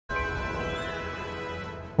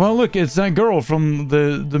Well, look, it's that girl from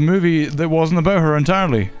the movie that wasn't about her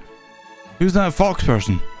entirely. Who's that fox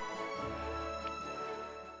person?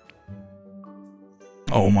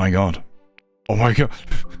 Oh my god. Oh my god.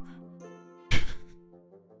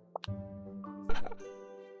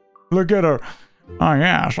 Look at her. Oh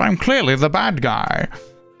yes, I'm clearly the bad guy.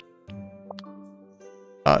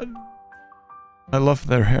 I love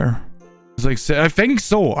their hair. It's like, I think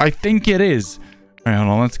so. I think it is. Alright, hold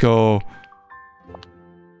on, let's go.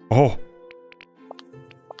 Oh.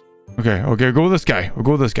 Okay, go with this guy. We'll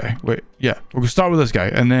go with this guy. Wait, yeah. We'll start with this guy,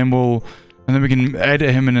 and then we can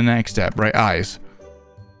edit him in the next step, right? Eyes.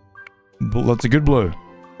 That's a good blue.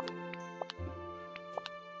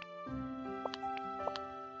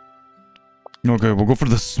 Okay, we'll go for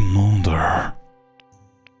the smolder.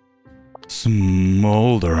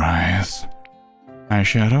 Smolder eyes.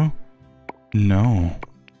 Eyeshadow? No.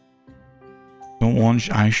 Don't want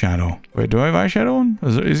eyeshadow. Wait, do I have eyeshadow on?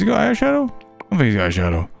 Is he got eyeshadow? I don't think he's got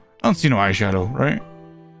eyeshadow. I don't see no eyeshadow, right?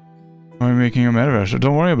 Why am I making a metaverse?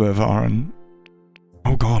 Don't worry about it, Aaron.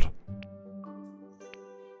 Oh god.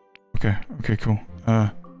 Okay, cool.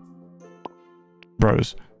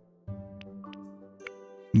 Brows.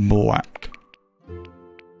 Black.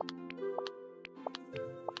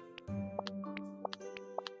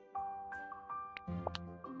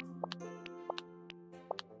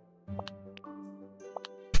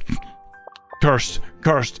 Cursed.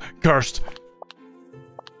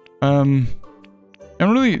 And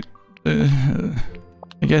really, I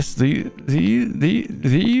guess these,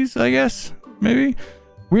 I guess, maybe.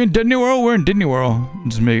 We're in Disney World.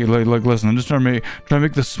 Just make it like listen, I'm just trying to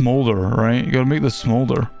make the smolder, right? You gotta make the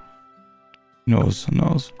smolder. Nose.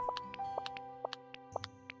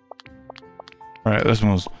 Alright, this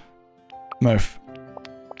one's mouth.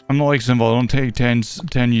 I'm not like Simple, I don't take 10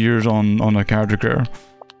 years on a character creator.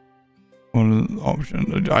 One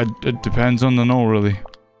option. It depends on the no, really.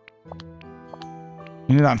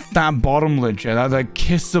 You need that fat bottom lid, yeah, that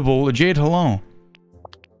kissable. Jade, hello.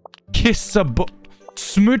 Kissable,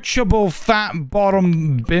 smoochable, fat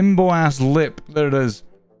bottom, bimbo ass lip. There it is.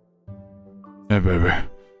 Hey, baby.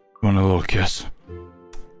 Want a little kiss?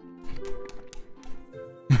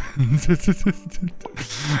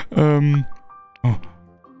 Oh.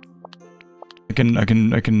 I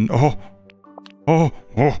can. Oh.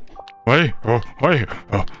 Hey, oh.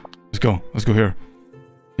 Let's go here.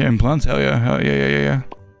 Yeah, implants, hell yeah.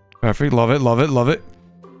 Perfect, love it.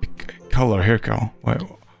 Color, hair color. Wait.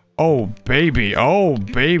 Oh baby, oh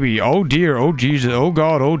dear, oh Jesus, oh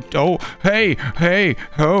god, oh, hey,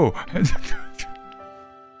 oh.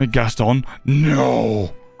 Gaston,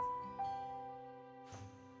 no.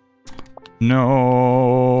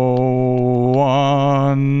 No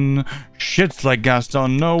one shits like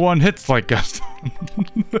Gaston, no one hits like Gaston.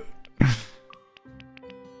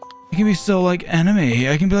 I can be so like anime.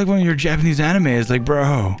 I can be like one of your Japanese animes, like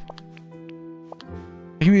bro.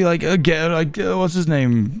 I can be like what's his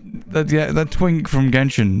name? That twink from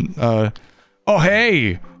Genshin. Oh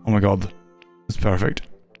hey! Oh my god, that's perfect.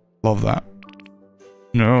 Love that.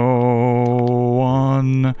 No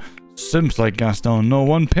one simps like Gaston. No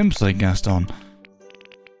one pimps like Gaston.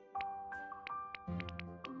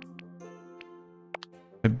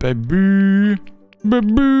 Baby.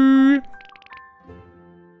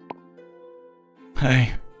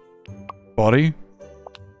 Hey. Body?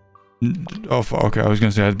 Oh, okay, I was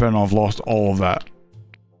gonna say I'd better not have lost all of that.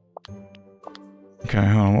 Okay,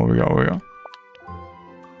 hold on, what we got?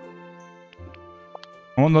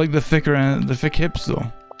 I want like the thicker end, the thick hips though.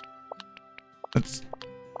 That's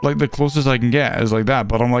like the closest I can get is like that,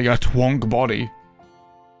 but I'm like a twonk body.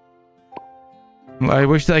 I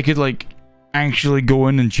wish that I could like actually go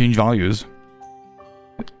in and change values.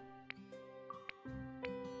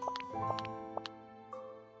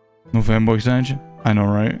 No fanboy extension? I know,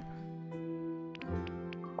 right?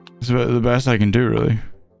 It's about the best I can do, really.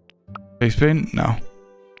 Face paint? No.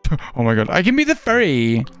 Oh my god. I can be the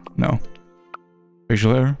furry! No.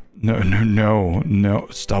 Facial hair? No.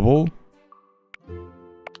 Stubble?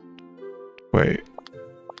 Wait.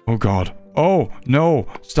 Oh god. Oh, no!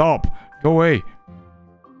 Stop! Go away!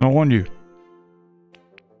 I don't want you.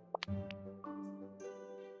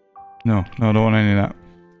 No, don't want any of that.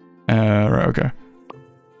 Right, okay.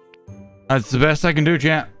 That's the best I can do,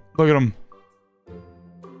 chat. Look at him.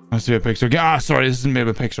 I see a picture. Ah, sorry, this isn't made of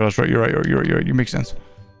a picture. That's right. You're right. You make sense.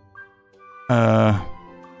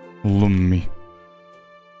 Me.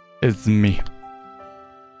 It's me. I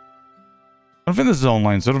don't think this is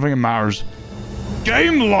online, so I don't think it matters.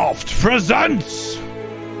 Gameloft presents.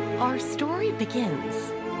 Our story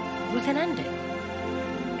begins with an ending,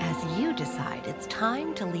 as you decide it's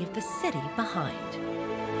time to leave the city behind.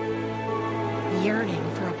 yearning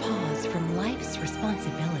for a pause from life's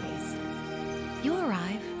responsibilities. You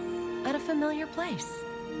arrive at a familiar place.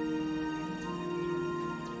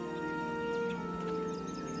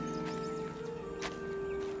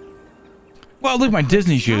 Well, look at my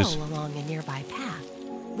Disney shoes. Stroll along a nearby path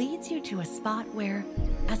leads you to a spot where,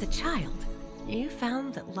 as a child, you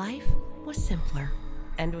found that life was simpler.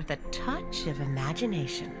 And with a touch of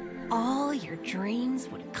imagination, all your dreams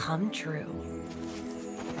would come true.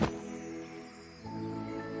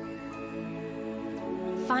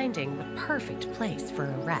 Finding the perfect place for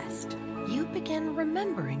a rest, you begin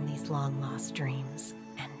remembering these long-lost dreams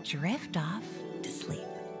and drift off to sleep.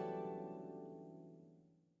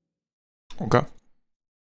 Okay.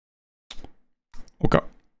 Okay.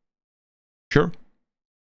 Sure.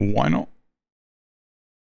 Why not?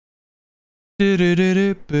 The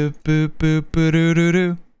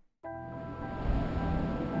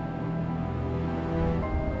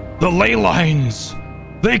ley lines!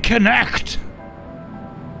 They connect!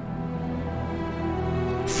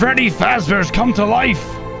 Freddy Fazbear's come to life!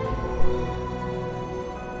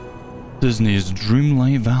 Disney's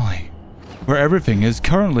Dreamlight Valley, where everything is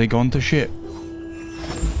currently gone to shit.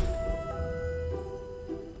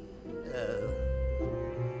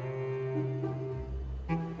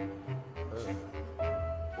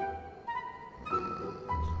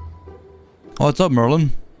 What's up,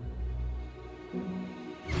 Merlin?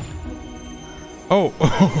 Oh.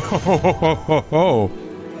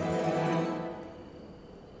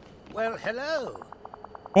 Well, hello.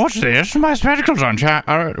 What's this? My spectacles aren't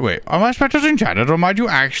wait, are my spectacles enchanted or might you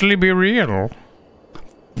actually be real?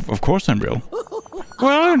 Of course I'm real.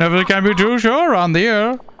 Well, you never can be too sure on the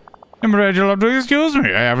air. I'm afraid you'll have to excuse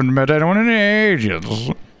me. I haven't met anyone in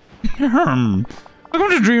ages. Welcome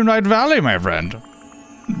to Dreamlight Valley, my friend.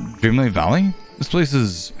 Dreamlight Valley? This place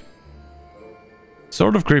is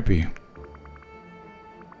sort of creepy.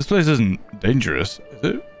 This place isn't dangerous, is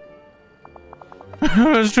it?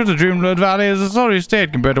 It's true the Dreamlight Valley is a sorry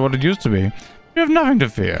state compared to what it used to be. You have nothing to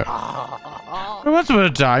fear. Once upon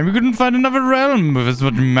a time, you couldn't find another realm with as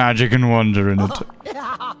much magic and wonder in it.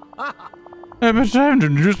 But I haven't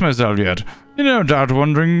introduced myself yet. You're no doubt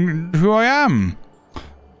wondering who I am.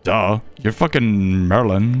 Duh, you're fucking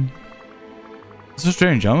Merlin. It's so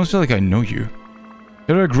strange, I almost feel like I know you.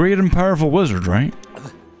 You're a great and powerful wizard, right?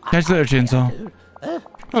 Catch you later, Chainsaw.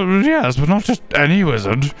 Well, yes, but not just any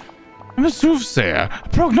wizard. I'm a soothsayer, a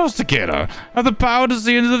prognosticator. I have the power to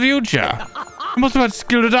see into the future. I must have had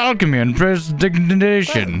skill at alchemy and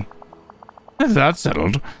prestidigitation. That's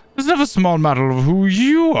settled. It's never a small matter of who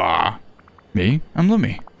you are. Me? I'm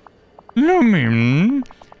Lumi. Lumi?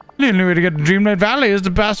 The only way to get to Dreamlight Valley is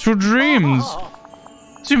to pass through dreams.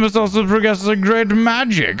 So you must also possess a great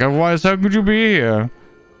magic, otherwise how could you be here?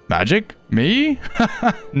 Magic? Me?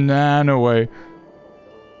 Nah, no way.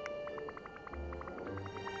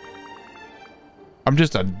 I'm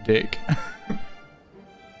just a dick.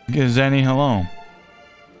 Zanny, hello.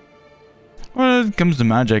 When it comes to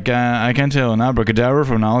magic, I can't tell an abracadabra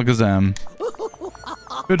from an alakazam.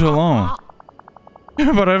 Good hello.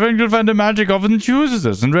 But I think you'll find that magic often chooses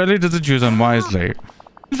us, and rarely does it choose unwisely.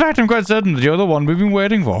 In fact, I'm quite certain that you're the one we've been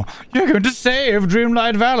waiting for. You're going to save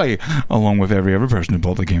Dreamlight Valley, along with every other person who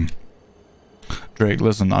bought the game. Drake,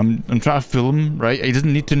 listen, I'm trying to film, right? He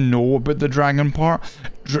doesn't need to know about the dragon part.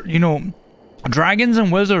 You know, dragons and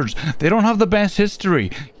wizards, they don't have the best history.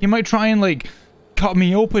 He might try and, like, cut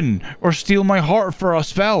me open or steal my heart for a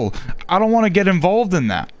spell. I don't want to get involved in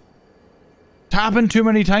that. It's happened too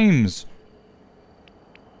many times.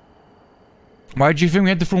 Why do you think we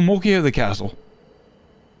had to throw Moki out of the castle?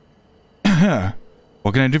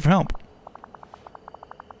 What can I do for help?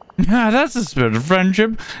 That's the spirit of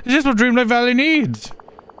friendship. It's just what Dreamlight Valley needs.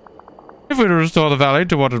 If we were to restore the valley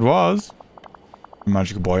to what it was.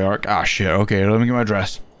 Magical boy arc. Ah, shit. Okay, let me get my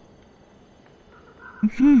dress.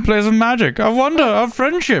 Place of magic. A wonder. A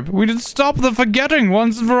friendship. We did stop the forgetting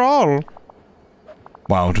once and for all.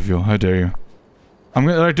 Wow, Tafio. How dare you. I'm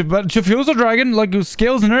gonna like to, but Tafio's a dragon, like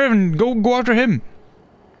scales and everything. Go after him.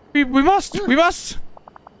 We must. We must.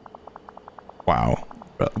 Wow.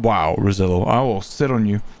 Wow, Rosillo. I will sit on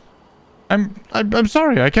you. I'm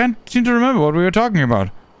sorry. I can't seem to remember what we were talking about.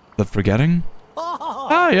 The forgetting?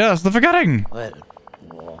 Ah, yes, the forgetting.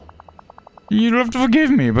 You'll have to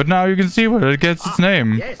forgive me, but now you can see where it gets its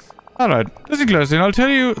name. Yes. Alright, listen closely and I'll tell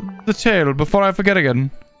you the tale before I forget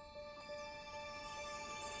again.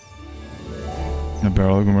 The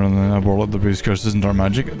barrel I brought up the beast curse isn't our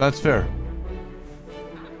magic. That's fair.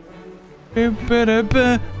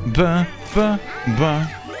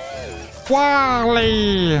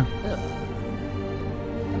 Wally!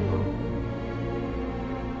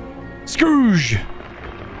 Scrooge!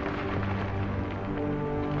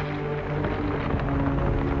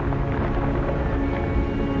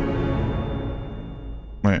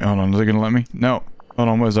 Wait, hold on. Is it gonna let me? No. Hold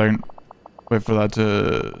on, wait a second. Wait for that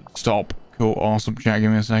to stop. Cool, awesome. Chat,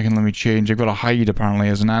 give me a second. Let me change. I've got to hide, apparently,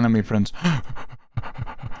 as an anime prince.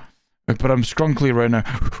 But I'm scrunkly right now.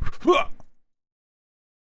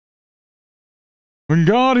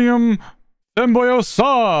 Wingardium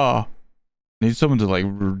Fembiosa! Need someone to like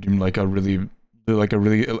do like a really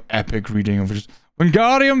epic reading of just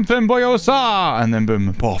Wingardium Fembiosa, and then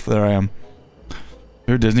boom, poof, there I am.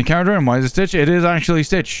 You're a Disney character, and why is it Stitch? It is actually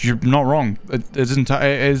Stitch. You're not wrong. It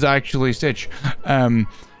is actually Stitch.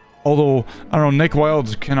 Although I don't know, Nick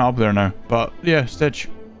Wilde's kind of up there now, but yeah, Stitch.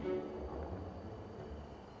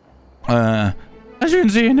 As you can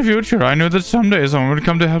see in the future, I knew that someday someone would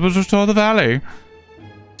come to help us restore the valley.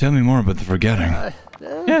 Tell me more about the forgetting.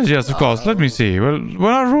 Yes, of course. Let me see. Well,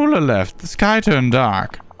 when our ruler left, the sky turned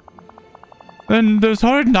dark. Then those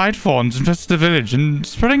horrid night fawns infested the village and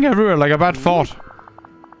spreading everywhere like a bad fart.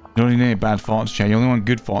 You don't need any bad thoughts, Jay. You only want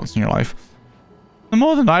good thoughts in your life. The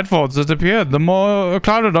more the night thoughts disappeared, the more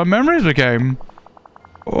clouded our memories became.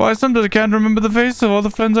 Oh, I sometimes can't remember the faces of all the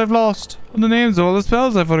friends I've lost, and the names of all the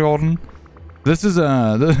spells I've forgotten. This is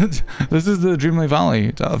this is the Dreamlight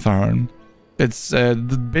Valley, Farron. It's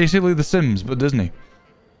basically The Sims, but Disney.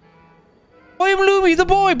 I am Lumi, the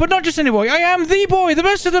boy, but not just any boy. I am the boy, the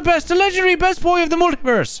best of the best, the legendary best boy of the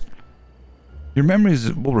multiverse. Your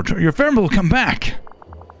memories will return. Your friend will come back.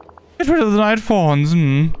 Get rid of the night fawns.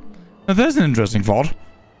 Now there's an interesting thought.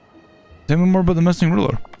 Tell me more about the missing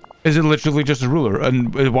ruler. Is it literally just a ruler?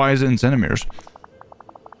 And why is it in centimeters?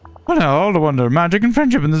 What the hell? I wonder. Magic and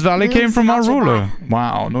friendship in this valley came from our ruler.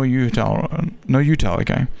 Wow. No, you tell. No, you tell,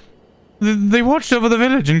 okay. They watched over the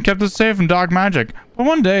village and kept us safe from dark magic. But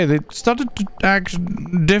one day, they started to act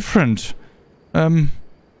different. I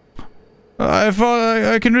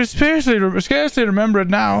can scarcely remember it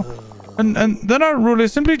now. And then our ruler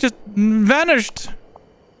simply just vanished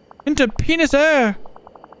into penis air.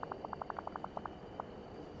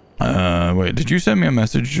 Wait, did you send me a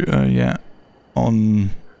message yet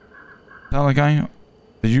on Talakai?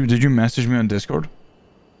 Did you message me on Discord?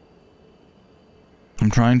 I'm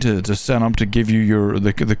trying to set up to give you your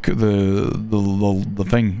the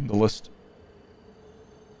thing, the list.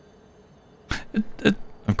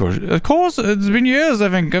 Of course, it's been years. I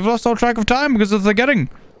think I've lost all track of time because of the getting.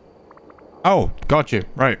 Oh, got you.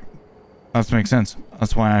 Right. That makes sense.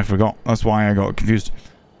 That's why I forgot. That's why I got confused.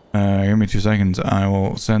 Give me 2 seconds. I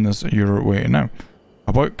will send this your way now.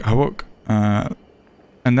 Habuk.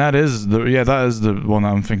 And that is the one that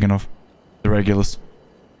I'm thinking of. The Regulus.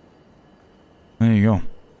 There you go.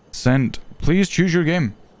 Send. Please choose your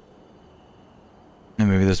game. And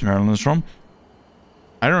maybe this Marilyn is from.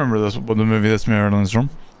 I don't remember what the movie this Marilyn is from.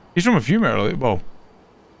 He's from a few Marilyn. Well,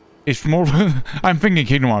 he's from more. I'm thinking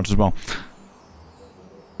Kingdom Hearts as well.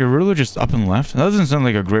 Your ruler just up and left? That doesn't sound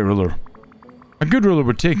like a great ruler. A good ruler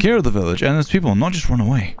would take care of the village and its people, not just run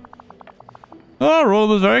away. Our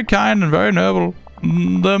ruler was very kind and very noble.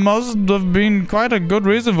 There must have been quite a good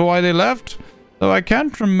reason for why they left, though I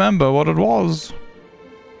can't remember what it was.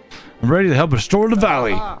 I'm ready to help restore the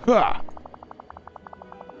valley.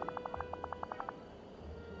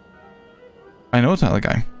 I know that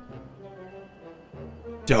guy.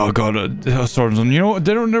 Oh god, Sorensen. You know what?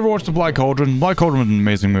 They don't never watch the Black Cauldron. Black Cauldron was an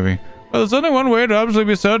amazing movie. Well, there's only one way to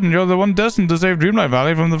absolutely be certain you're the one destined to save Dreamlight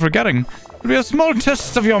Valley from the forgetting. It'll be a small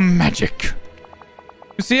test of your magic.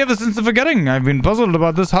 You see, ever since the forgetting, I've been puzzled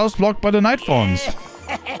about this house blocked by the night fawns.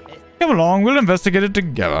 Come along, we'll investigate it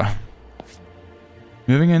together.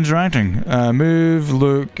 Moving and interacting. Move,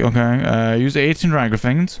 look, okay. Use 8 to interact with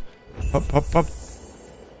things. Pop.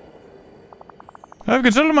 I've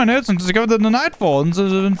consulted my notes and discovered that the night fawns are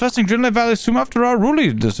infesting Dreamlight Valley soon after our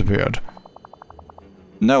ruler disappeared.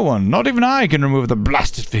 No one, not even I, can remove the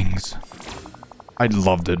blasted things. I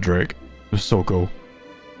loved it, Drake. It was so cool.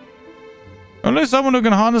 Only someone who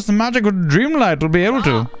can harness the magic of Dreamlight will be able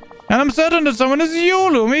to. And I'm certain that someone is you,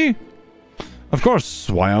 Lumi. Of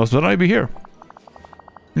course, why else would I be here?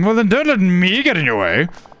 Well then don't let me get in your way.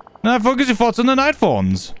 Now focus your thoughts on the night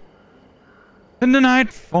fawns. And the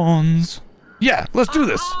night fawns. Yeah, let's do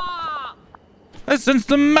this. I sense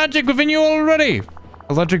the magic within you already.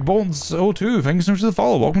 Electric bolts 02, thank you so much for the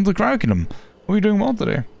follow. Welcome to the Crowd Kingdom. How are you doing well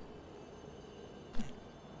today?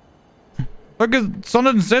 Focus on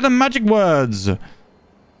it and say the magic words.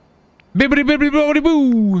 Bibbidi bibbidi bobbidi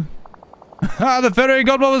boo. Ah, the fairy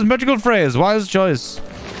godmother's magical phrase. Wise choice.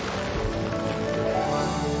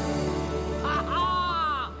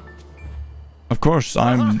 Of course,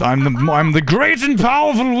 I'm the great and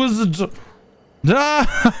powerful wizard.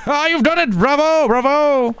 Ah, you've done it! Bravo,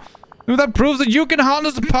 bravo! That proves that you can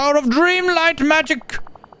harness the power of dreamlight magic.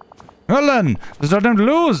 Well then, there's no time to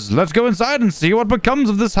lose. Let's go inside and see what becomes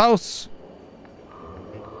of this house.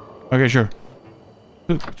 Okay, sure.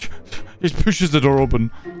 He pushes the door open.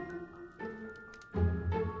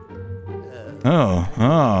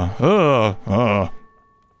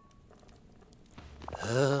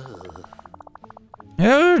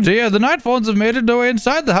 Oh dear, the night fawns have made their way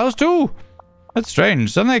inside the house too. That's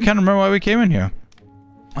strange. Suddenly I can't remember why we came in here.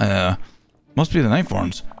 Must be the night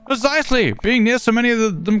fawns. Precisely! Being near so many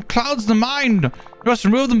of them clouds the mind. You must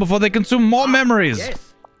remove them before they consume more memories.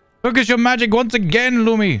 Yes. Focus your magic once again,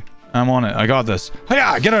 Lumi. I'm on it. I got this.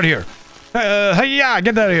 Hiya! Get out of here! Hiya!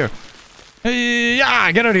 Get out of here!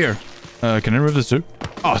 Hiya! Get out of here! Can I remove this too?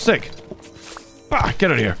 Oh, sick! Ah!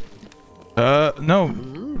 Get out of here! No.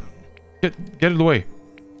 Get out of the way.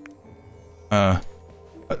 Hiya!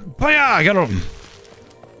 Get out of him!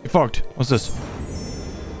 You fucked. What's this?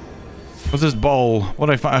 What's this ball? What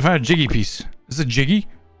did I find? I found a jiggy piece. Is it jiggy?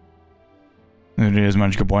 There it is,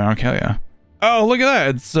 magical boy. Hell yeah. Oh, look at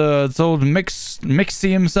that! It's old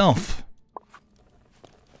Mixie himself.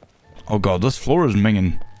 Oh god, this floor is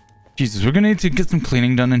minging. Jesus, we're gonna need to get some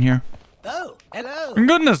cleaning done in here. Oh, hello.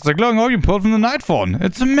 Goodness, the glowing orb you pulled from the night fawn.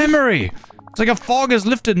 It's a memory. It's like a fog is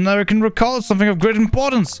lifted and I can recall something of great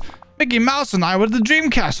importance. Mickey Mouse and I were at the Dream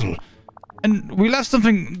Castle. And we left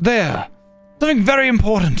something there. Something very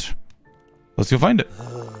important. Let's go find it.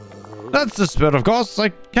 That's the spirit, of course. I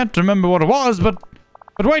can't remember what it was, but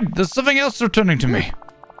wait, there's something else returning to me.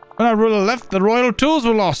 When our ruler left, the royal tools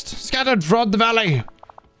were lost, scattered throughout the valley.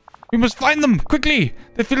 We must find them, quickly.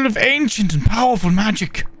 They're filled with ancient and powerful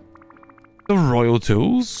magic. The royal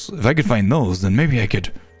tools? If I could find those, then maybe I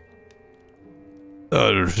could...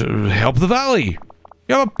 help the valley.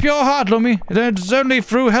 You have a pure heart, Lumi. It's only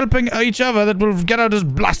through helping each other that we'll get out of this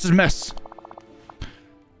blasted mess.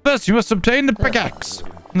 First, you must obtain the pickaxe.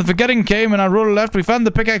 When the forgetting came and our ruler left, we found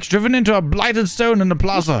the pickaxe driven into a blighted stone in the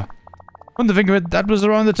plaza. Come to think of it, that was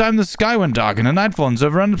around the time the sky went dark and the night fawns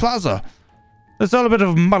overran the plaza. It's all a bit of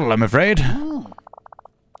a muddle, I'm afraid. No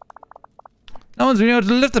one's been able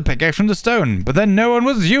to lift the pickaxe from the stone, but then no one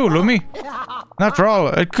was you, Lumi. After all,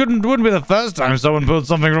 it wouldn't be the first time someone pulled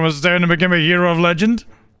something from a stone and became a hero of legend.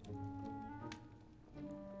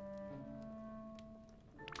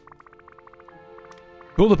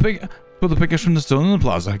 Pull the pickaxe from the stone in the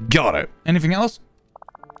plaza. Got it. Anything else?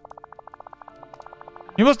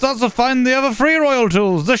 You must also find the other 3 royal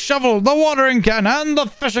tools, the shovel, the watering can, and the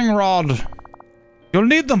fishing rod. You'll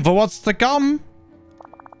need them for what's to come.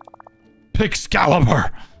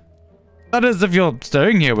 Excalibur. That is, if you're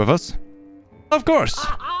staying here with us. Of course.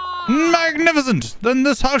 Magnificent. Then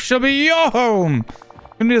this house shall be your home.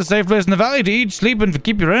 You need a safe place in the valley to eat, sleep, and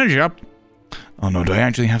keep your energy up. Oh no, do I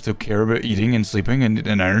actually have to care about eating and sleeping and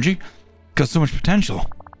energy? Got so much potential.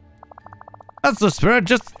 That's the spirit.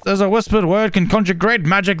 Just as a whispered word can conjure great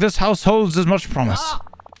magic, this house holds as much promise.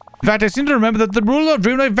 In fact, I seem to remember that the ruler of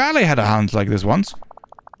Dreamlight Valley had a hound like this once.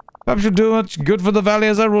 Perhaps you'll do much good for the valley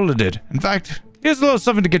as our ruler did. In fact, here's a little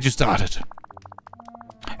something to get you started.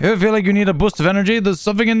 If you feel like you need a boost of energy, there's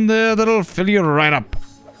something in there that'll fill you right up.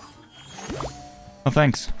 Oh,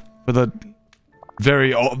 thanks for the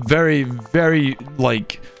very,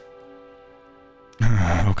 like...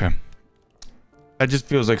 okay. That just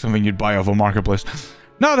feels like something you'd buy off a marketplace.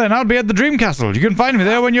 Now then, I'll be at the Dream Castle. You can find me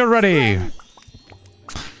there when you're ready.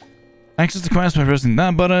 Access the quest by pressing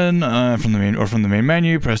that button from the main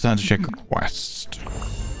menu. Press down to check a quest.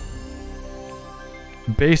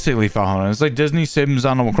 Basically, Falcon. It's like Disney Sims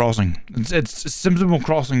Animal Crossing. It's Sims Animal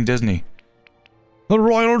Crossing Disney. The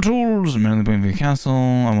royal tools. Mainly going to the castle.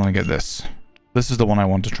 I want to get this. This is the one I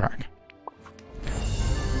want to track.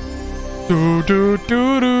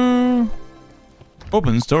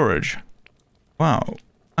 Open storage. Wow.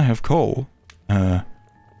 I have coal.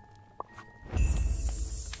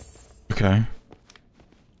 Okay.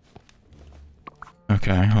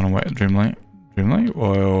 Okay, hold on, wait. Dreamlight? Dreamlight?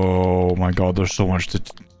 Oh my god, there's so much to...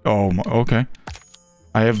 Oh my... Okay.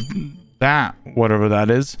 I have that, whatever that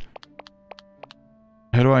is.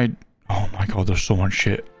 How do I... Oh my god, there's so much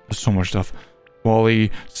shit. There's so much stuff.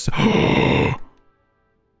 Wally...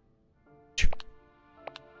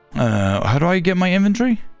 how do I get my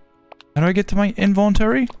inventory? How do I get to my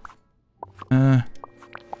inventory?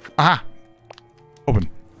 Aha! Open.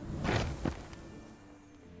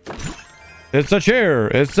 It's a chair.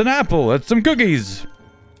 It's an apple. It's some cookies.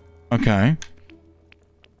 Okay.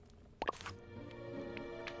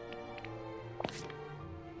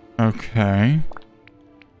 Okay.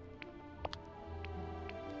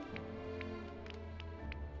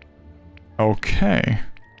 Okay.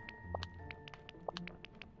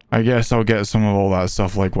 I guess I'll get some of all that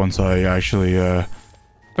stuff, like, once I actually,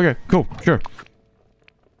 Okay, cool, sure.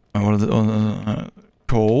 What are the,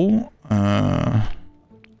 coal,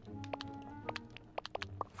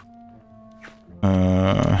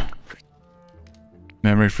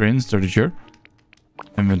 memory frames, 30 chair.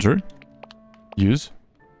 Inventory. Use.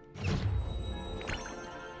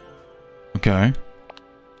 Okay.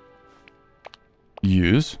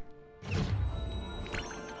 Use.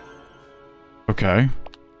 Okay.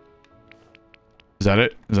 Is that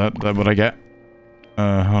it? Is that what I get?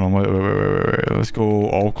 Hold on, wait. Let's go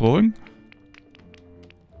all clothing.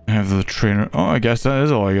 I have the trainer. Oh, I guess that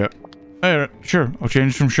is all I get. Alright, sure. I'll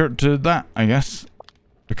change from shirt to that, I guess.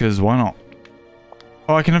 Because why not?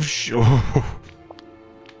 Oh, I can have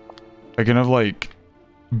I can have, like,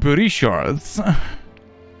 booty shorts.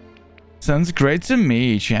 Sounds great to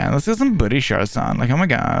me, chan. Let's get some booty shorts on. Like, oh my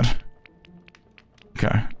god.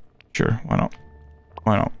 Okay. Sure, why not?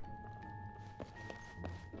 Why not?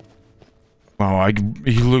 Wow,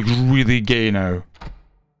 he looks really gay now.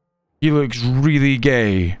 He looks really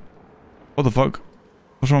gay. What the fuck?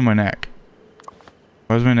 What's wrong with my neck?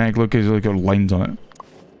 Why does my neck look like it's got lines on it?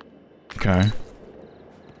 Okay.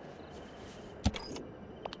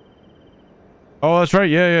 Oh, that's right.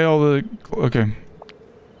 Yeah, all the... Okay.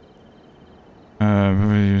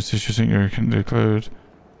 You think you can declare...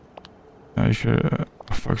 I should...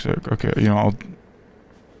 Oh, fuck's sake. Okay, you know, I'll...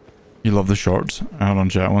 You love the shorts. Hold on,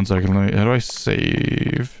 chat. 1 second. Let me... How do I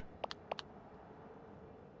save?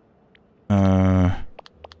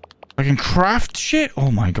 I can craft shit? Oh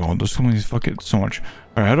my god, there's so many fucking... So much.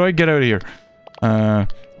 Alright, how do I get out of here? I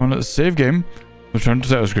want to save game. Return to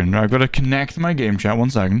title screen. I've got to connect my game, chat. 1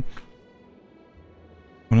 second.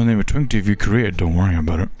 What the name of Twink TV created? Don't worry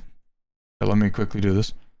about it. Yeah, let me quickly do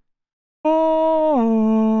this.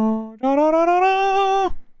 Oh, da, da, da, da, da.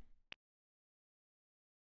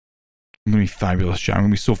 I'm gonna be fabulous, chat. I'm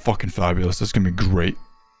gonna be so fucking fabulous. That's gonna be great.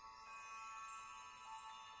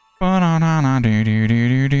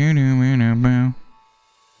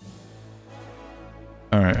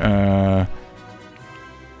 Alright,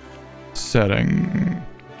 setting.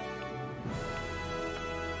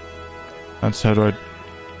 That's how do I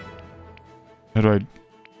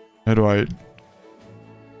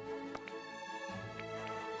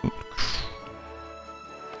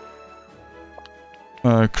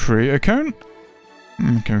create account?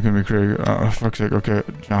 Okay, can we create fuck's sake, okay,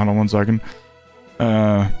 hold on 1 second.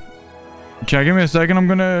 Chat, give me a second, I'm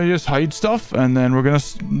gonna just hide stuff and then we're gonna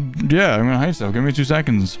yeah, I'm gonna hide stuff. Give me 2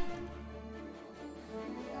 seconds.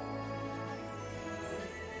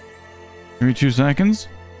 Give me 2 seconds.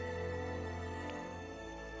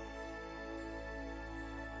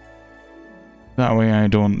 That way I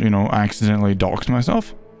don't, you know, accidentally dox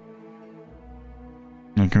myself.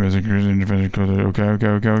 Okay. Chat,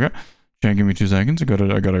 give me 2 seconds. I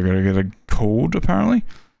gotta get a code apparently.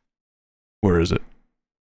 Where is it?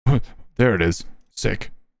 There it is.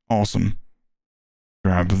 Sick. Awesome.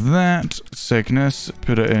 Grab that. Sickness.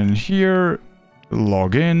 Put it in here.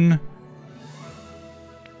 Log in.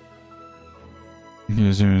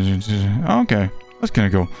 Okay. That's kind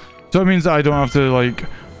of cool. So it means that I don't have to, like,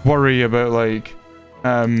 worry about, like,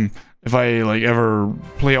 if I, like, ever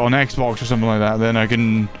play it on Xbox or something like that, then I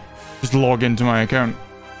can just log into my account.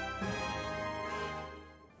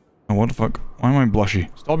 Oh, what the fuck? Why am I blushy?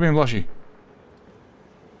 Stop being blushy.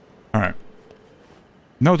 Alright.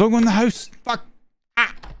 No, don't go in the house! Fuck!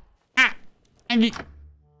 Angie!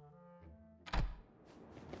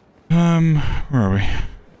 Where are we?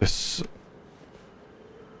 This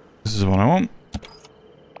is what I want.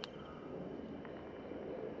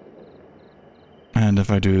 And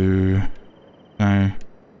if I do... No.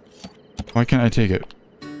 Why can't I take it?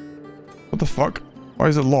 What the fuck? Why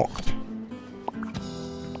is it locked?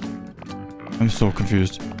 I'm so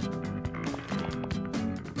confused.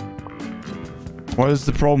 What is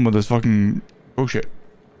the problem with this fucking bullshit?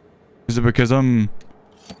 Is it because I'm...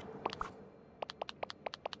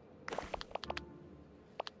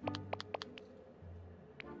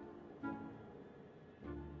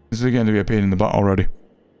 This is getting to be a pain in the butt already.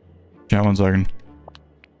 Chat 1 second.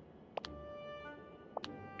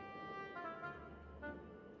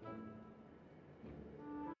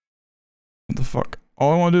 What the fuck?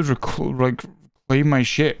 All I want to do is reclaim my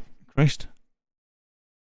shit. Christ.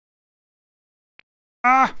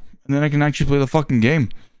 Ah! And then I can actually play the fucking game.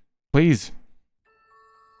 Please.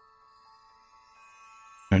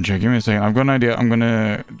 And check, give me a second. I've got an idea. I'm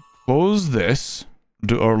gonna close this.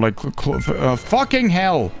 Or like, fucking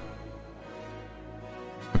hell!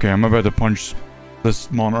 Okay, I'm about to punch this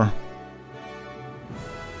monitor.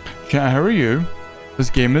 Chat, how are you? This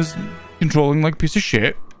game is controlling like a piece of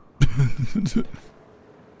shit.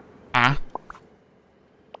 Ah.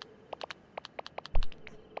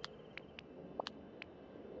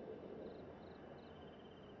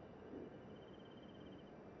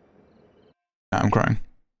 I'm crying.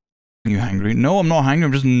 Are you hungry? No, I'm not hungry.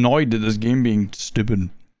 I'm just annoyed at this game being stupid.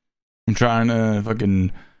 I'm trying to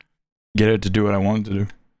fucking get it to do what I want it to do.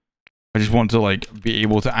 I just want to like be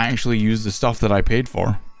able to actually use the stuff that I paid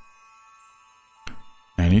for.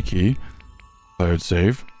 Any key. Cloud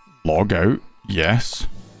save. Log out. Yes.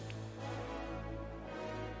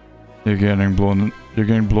 You're getting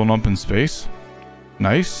blown up in space.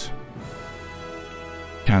 Nice.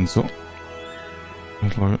 Cancel.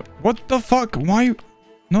 What the fuck? Why?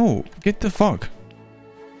 No, get the fuck.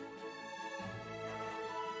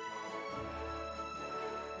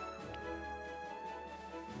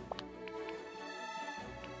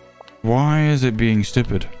 Why is it being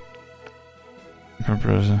stupid?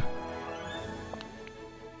 Compressor.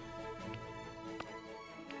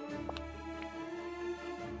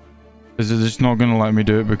 Is it just not gonna let me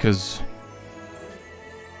do it because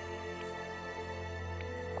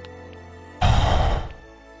I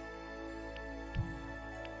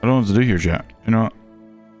don't know what to do here, chat. You know,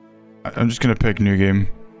 I'm just gonna pick new game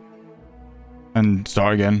and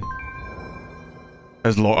start again.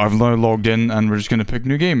 I've now logged in, and we're just gonna pick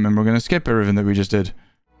new game, and we're gonna skip everything that we just did,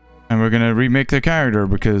 and we're gonna remake the character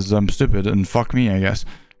because I'm stupid and fuck me, I guess.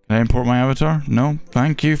 Can I import my avatar? No,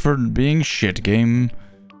 thank you for being shit, game.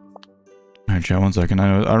 Alright, chat. 1 second.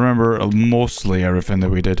 I remember mostly everything that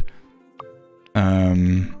we did.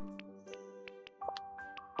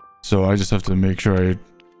 So I just have to make sure I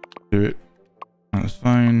do it. That's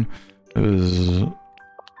fine. It was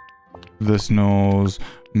this nose,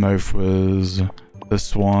 mouth was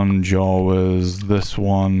this one, jaw was this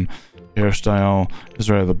one, hairstyle is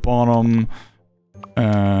right at the bottom.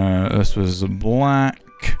 This was black.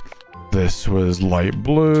 This was light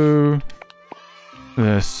blue.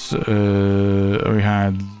 This we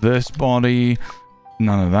had this body.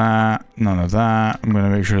 None of that. None of that. I'm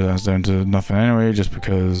gonna make sure that's down to nothing anyway, just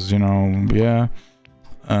because, you know, yeah.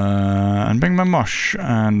 And bring my mush,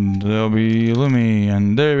 and there'll be Lumi,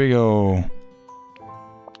 and there we go.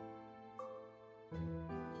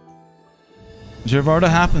 Javard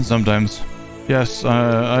happens sometimes. Yes,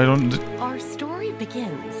 I don't. Our story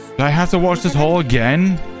begins. Do I have to watch this whole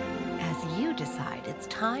again? As you decide it's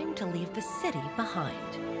time to leave the city behind.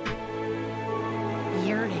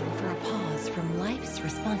 Yearning for a pause from life's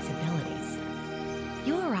responsibilities,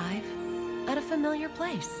 you arrive at a familiar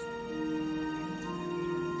place.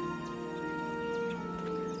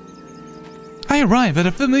 I arrive at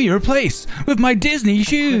a familiar place with my Disney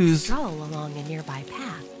shoes. A quick stroll along a nearby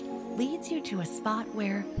path leads you to a spot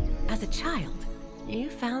where, as a child, you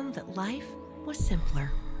found that life was simpler,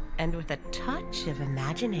 and with a touch of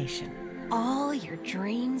imagination, all your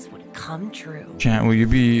dreams would come true. Chat, will you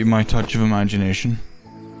be my touch of imagination?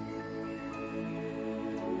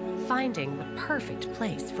 Finding the perfect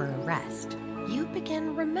place for a rest, you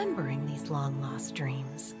begin remembering these long-lost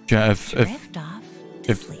dreams. Chat, Drift off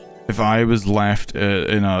to sleep. If I was left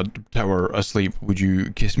in a tower asleep, would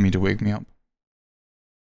you kiss me to wake me up?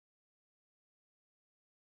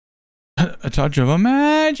 A touch of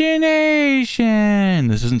imagination.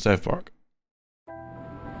 This isn't South Park.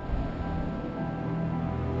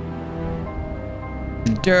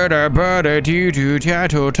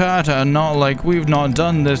 Not like we've not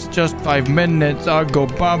done this just 5 minutes ago.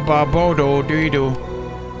 Ba ba bo do dee do.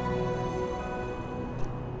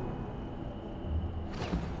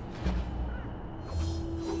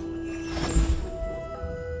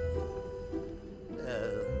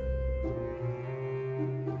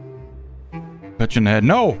 Touch in the head.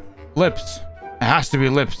 No! Lips. It has to be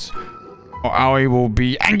lips. Or I will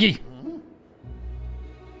be angry.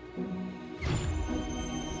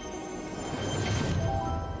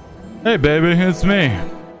 Hey baby, it's me.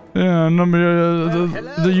 Yeah,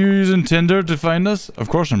 the you using Tinder to find us? Of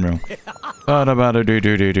course I'm real. It's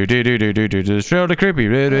really creepy.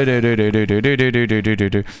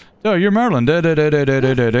 Oh, you're Merlin.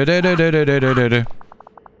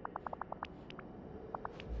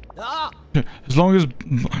 As long as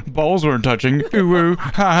balls weren't touching. Ooh, woo.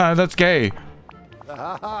 Haha, that's gay.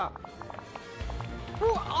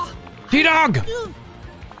 T-Dog!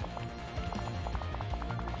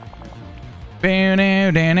 Bum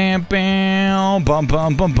bum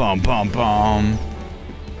bum bum bum bum.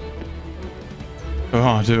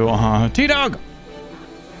 T-Dog!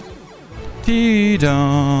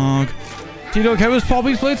 T-Dog. T-Dog, how was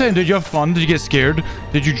Poppy's playtime? Did you have fun? Did you get scared?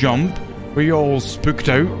 Did you jump? Were you all spooked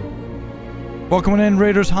out? Welcome in,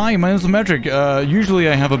 Raiders. Hi, my name's Metric. Usually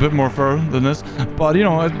I have a bit more fur than this, but you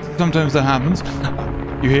know, sometimes that happens.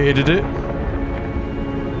 You hated it.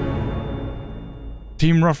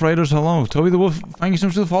 Team Rough Riders, hello. Toby the Wolf, thank you so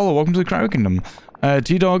much for the follow. Welcome to the Crowd Kingdom.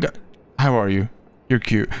 T-Dog, how are you? You're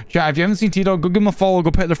cute. Chat, if you haven't seen T-Dog, go give them a follow, go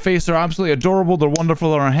pet their face. They're absolutely adorable, they're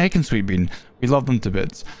wonderful, they're a heckin' sweet bean. We love them to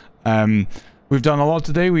bits. We've done a lot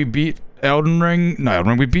today. We beat Elden Ring. No,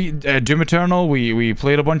 Elden Ring. We beat Doom Eternal. We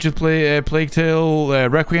played a bunch of Plague Tale,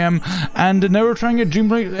 Requiem, and now we're trying at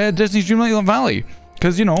Disney's Dreamlight Valley.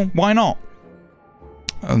 Because, you know, why not?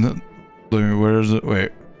 Where is it?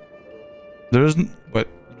 Wait. There's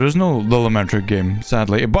no Little Metric game,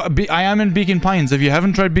 sadly. But I am in Beacon Pines. If you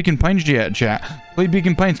haven't tried Beacon Pines yet, chat, play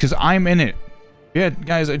Beacon Pines because I'm in it. Yeah,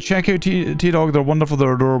 guys, check out T-Dog. They're wonderful.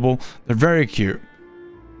 They're adorable. They're very cute.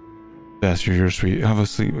 Yes, you're sweet. Have a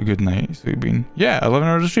good night, sweet bean. Yeah, 11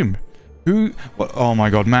 hours of stream. Who? What? Oh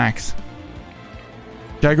my god, Max.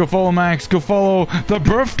 Yeah, go follow Max. Go follow the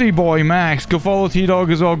birthday boy, Max. Go follow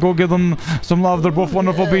T-Dog as well. Go give them some love. They're both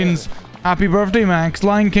wonderful beans. Happy birthday, Max.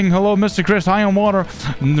 Lion King, hello. Mr. Chris, high on water.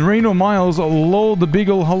 Reno Miles, hello. The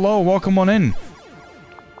Beagle, hello. Welcome on in.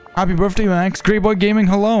 Happy birthday, Max. Great Boy Gaming,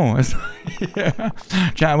 hello. Yeah.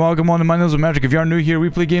 Chat, welcome on to My Nails of Magic. If you are new here, we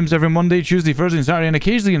play games every Monday, Tuesday, Thursday, and Saturday, and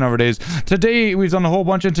occasionally on other days. Today, we've done a whole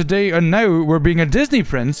bunch, and now, we're being a Disney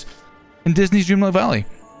prince in Disney's Dreamlight Valley.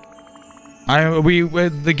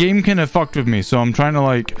 The game kind of fucked with me, so I'm trying to,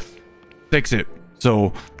 like, fix it.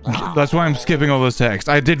 So, that's why I'm skipping all this text.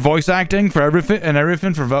 I did voice acting for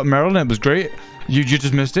everything for Marilyn. It was great. You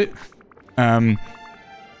just missed it.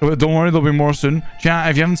 But don't worry, there'll be more soon. Chat,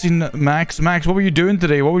 if you haven't seen Max, what were you doing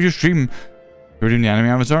today? What was your stream? You were doing the anime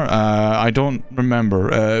avatar? I don't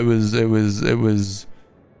remember. It was.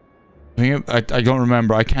 I don't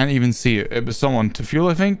remember. I can't even see it. It was someone to fuel,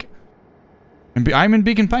 I think. And I'm in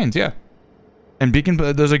Beacon Pines, yeah. And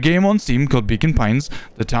there's a game on Steam called Beacon Pines.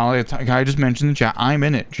 The guy just mentioned in chat. I'm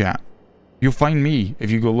in it, chat. You'll find me if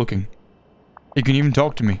you go looking. You can even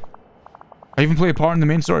talk to me. I even play a part in the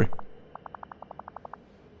main story.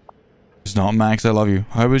 It's not Max, I love you.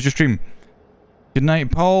 How was your stream? Good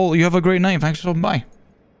night, Paul. You have a great night. Thanks for stopping by.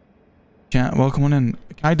 Chat, welcome on in.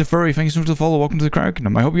 Kai the Furry, thank you so much for the follow. Welcome to the Crowd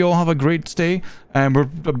Kingdom. I hope you all have a great stay. We're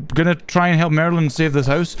gonna try and help Marilyn save this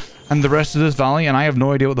house and the rest of this valley, and I have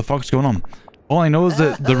no idea what the fuck's going on. All I know is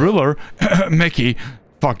that the ruler, Mickey,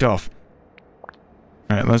 fucked off.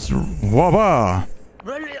 Alright, let's... Wabba!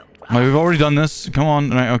 We've already done this. Come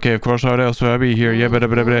on. Right, okay, of course. How else would I be here? Yeah,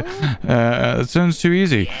 it sounds too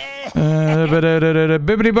easy. Get over, there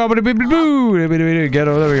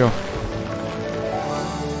we go.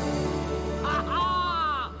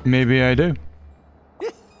 Maybe I do.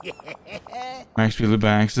 Max, we live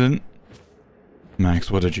by accident. Max,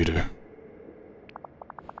 what did you do?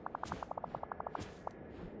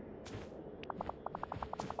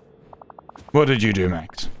 What did you do,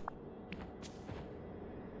 Max?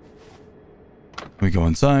 We go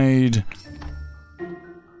inside.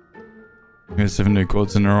 We got 7 new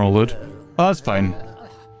quotes in our load. Oh, that's fine.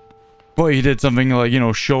 Boy, he did something like, you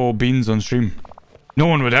know, show beans on stream. No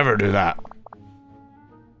one would ever do that.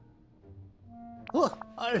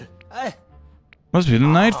 Must be the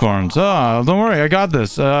night forms. Ah, don't worry, I got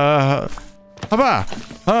this. Haba!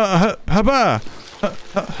 Haba!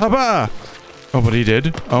 Haba! Oh, but he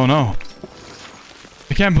did. Oh no.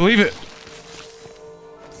 I can't believe it.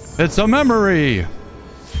 It's a memory.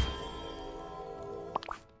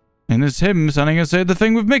 And it's him sending us the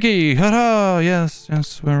thing with Mickey. Ha! Yes,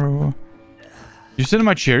 yes. Where? You sit in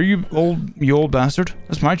my chair, you old bastard.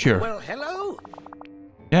 That's my chair. Well, hello.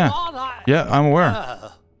 Yeah. Yeah, I'm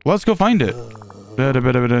aware. Let's go find it.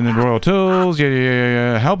 Royal tools.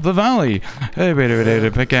 Yeah. Help the valley.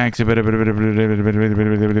 Pickaxe.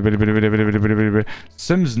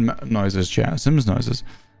 Sims noises, chat. Sims noises.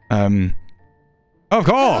 Of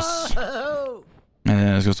course.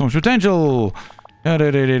 It's got so much potential.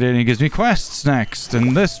 He gives me quests next,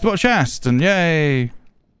 and this chest, and yay.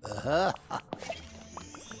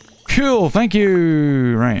 Cool, thank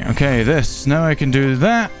you. Right, okay, this. Now I can do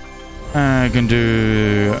that. I can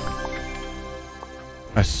do...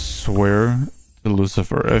 I swear to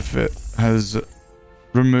Lucifer, if it has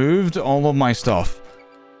removed all of my stuff,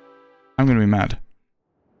 I'm gonna be mad.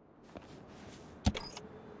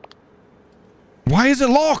 Why is it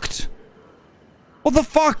locked? What the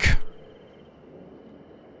fuck?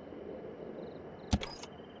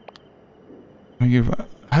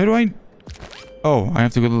 How do I... Oh, I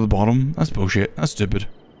have to go to the bottom? That's bullshit. That's stupid.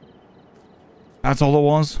 That's all it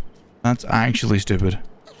was? That's actually stupid.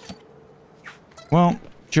 Well,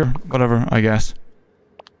 sure. Whatever, I guess.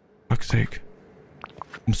 Fuck's sake.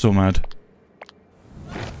 I'm so mad.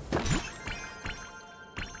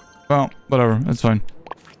 whatever. That's fine.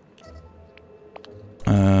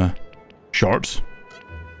 Shorts.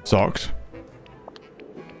 Socks.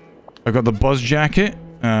 I got the Buzz jacket.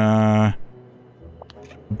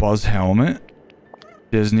 Buzz helmet.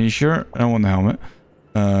 Disney shirt. I don't want the helmet.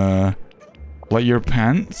 Light your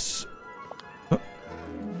pants.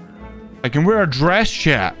 I can wear a dress,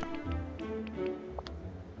 chat.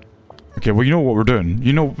 Okay, well, you know what we're doing.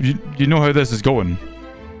 You know how this is going.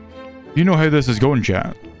 You know how this is going,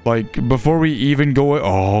 chat. Like, before we even go out...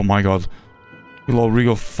 Oh, my God. Little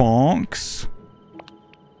regal fonks.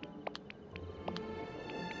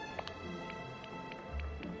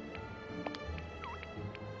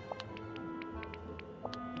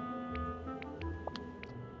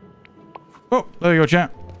 Oh, there you go,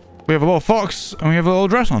 chat. We have a little fox and we have a little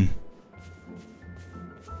dress on.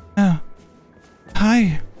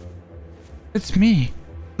 Hi. It's me,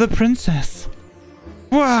 the princess.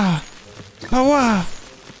 Wah! Wah!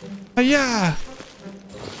 Yeah!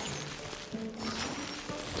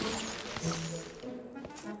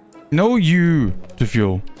 No, you to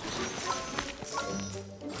fuel.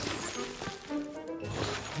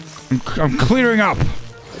 I'm clearing up.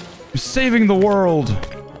 I'm saving the world.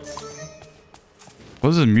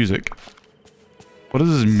 What is this music? What is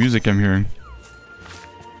this music I'm hearing?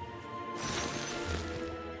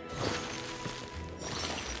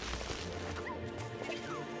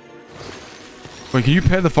 Wait, can you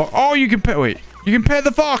pet the fox? Oh, you can pet. Wait, you can pet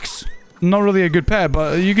the fox. Not really a good pet,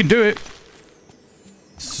 but you can do it.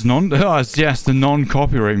 It's yes, the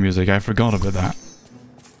non-copyright music. I forgot about that.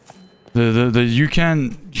 The you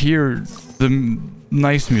can hear the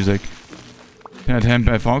nice music. Pet him,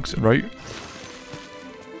 pet fox, right?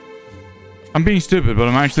 I'm being stupid, but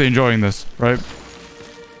I'm actually enjoying this, right?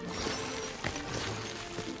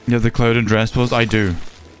 Yeah, the cloud and dress pose. I do.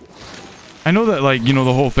 I know that, like, you know,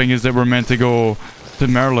 the whole thing is that we're meant to go to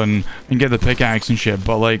Merlin and get the pickaxe and shit,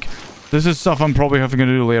 but, like, this is stuff I'm probably having to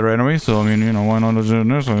do later anyway, so, I mean, you know, why not do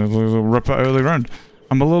this? I'll rip it early round.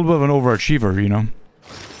 I'm a little bit of an overachiever, you know?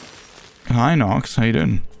 Hi, Nox. How you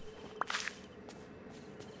doing?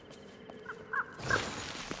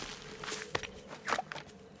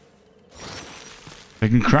 I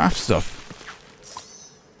can craft stuff.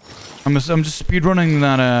 I'm just speedrunning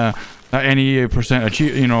that, that any percent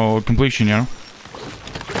achieve, you know, completion, you know.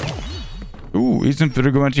 Ooh, eat some food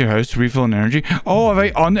or go into your house to refill an energy. Oh, have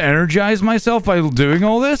I unenergized myself by doing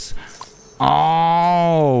all this?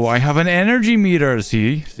 Oh, I have an energy meter.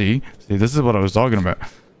 See, this is what I was talking about.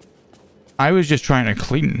 I was just trying to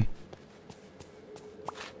clean.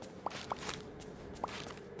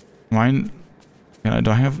 Mine.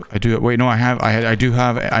 Do I have? I do. Wait, no, I have. I do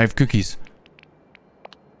have. I have cookies.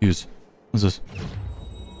 Use. What's this?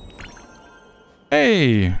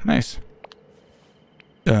 Hey, nice.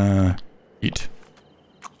 Eat.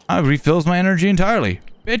 Refills my energy entirely.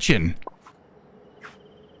 Bitchin'.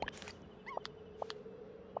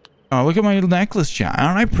 Oh, look at my little necklace, chat.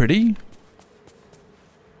 Aren't I pretty?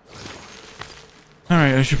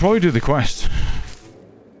 Alright, I should probably do the quest.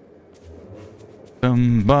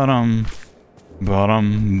 Bum-ba-dum.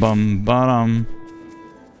 Bum-bum-ba-dum.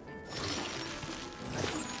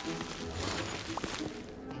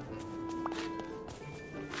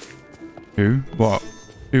 Who? What?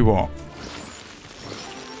 Who what?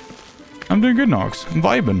 I'm doing good, Nox. I'm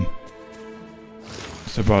vibing.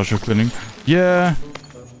 So partial cleaning. Yeah.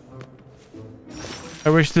 I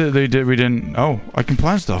wish that we didn't. Oh, I can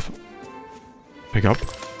plant stuff. Pick up.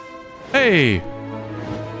 Hey!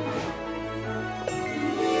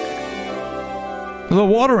 The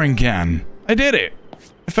watering can. I did it.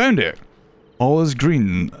 I found it. All is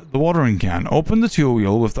green. The watering can. Open the tool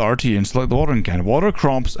wheel with RT and select the watering can. Water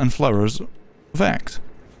crops and flowers with X.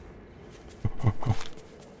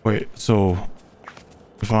 Wait, so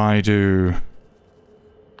if I do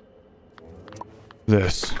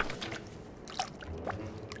this.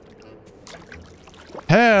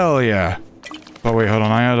 Hell yeah. Oh wait, hold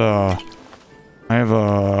on. I have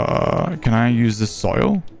a can I use this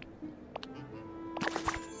soil?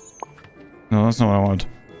 No, that's not what I want.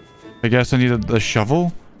 I guess I need a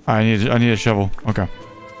shovel. I need a shovel. Okay.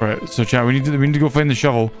 All right. So chat, we need to go find the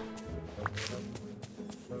shovel.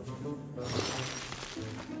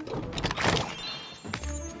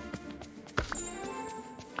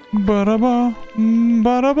 Ba-da-ba,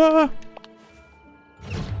 ba-da-ba.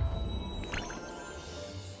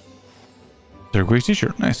 Turquoise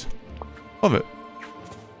t-shirt, nice. Love it.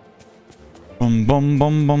 Bum bum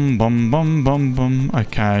bum bum bum bum bum bum.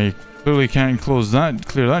 Okay, clearly can't clear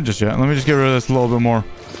that just yet. Let me just get rid of this a little bit more,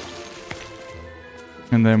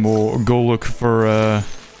 and then we'll go look for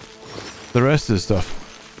the rest of this stuff.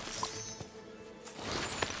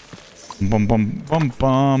 Bum bum bum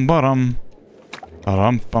bum ba-dum.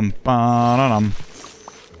 Ba-dum bum ba-da-dum.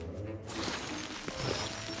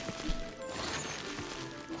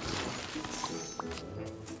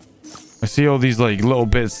 I see all these like little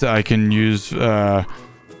bits that I can use the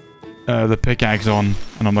pickaxe on,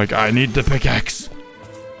 and I'm like, I need the pickaxe.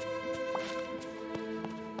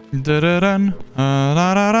 Da-da-dun,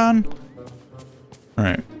 da-da-dun. All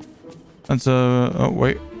right, that's oh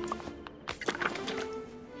wait.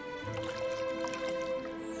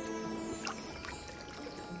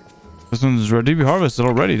 This one's ready to be harvested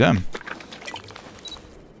already. Damn.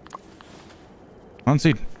 On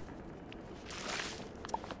seed.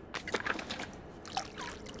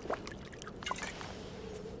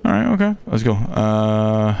 Alright, okay. Let's go.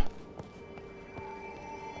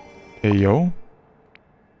 Hey, yo.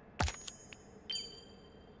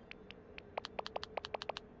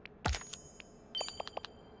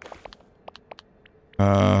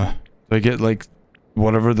 Do I get, like,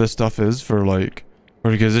 whatever this stuff is for, like... Or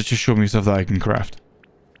because it just showed me stuff that I can craft?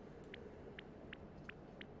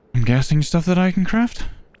 I'm guessing stuff that I can craft?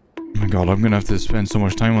 Oh my god, I'm gonna have to spend so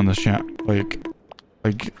much time on this chat. Like,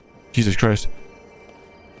 Jesus Christ.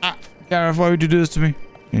 Ah, Gareth, why would you do this to me?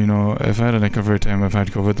 You know, if I had an every time I've had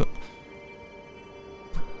COVID.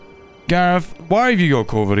 Gareth, why have you got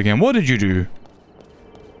COVID again? What did you do?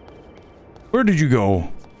 Where did you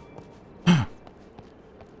go?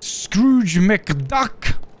 Scrooge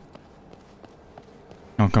McDuck!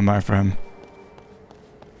 I'll come back for him.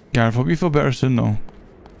 Gareth, hope you feel better soon though.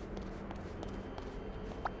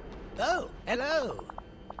 Oh, hello.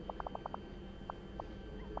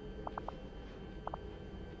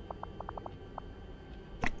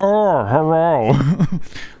 Oh, hello.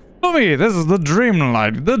 Lummy, this is the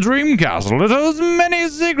Dreamlight, the Dream Castle. It holds many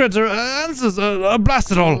secrets or answers.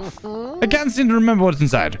 Blast it all. I can't seem to remember what's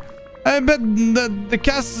inside. I bet that the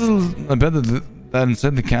castle... I bet that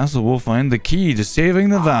inside the castle we'll find the key to saving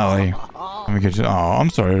the valley. Let me get you... Oh, I'm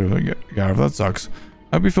sorry, Gareth. That sucks.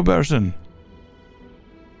 I hope you feel better soon.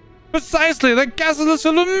 Precisely! The castle is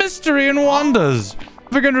full of mystery and wonders.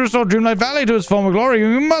 If we're going to restore Dreamlight Valley to its former glory,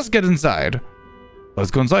 we must get inside. Let's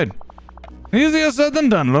go inside. Easier said than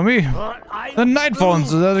done, Lummy. The Nightfall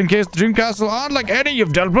so that in case the Dream Castle aren't like any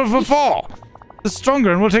you've dealt with before. It's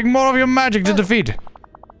stronger and will take more of your magic to defeat.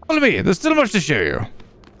 Follow me. There's still much to show you.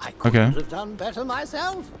 I couldn't have done better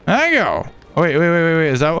myself. There you go. Oh, wait.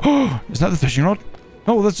 Is that... Oh, is that the fishing rod?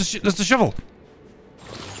 No, that's the shovel.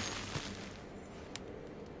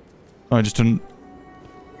 Oh, I just turn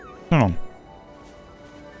on.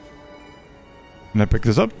 Can I pick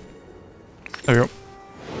this up? There we go.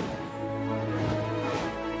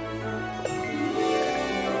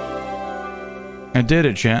 I did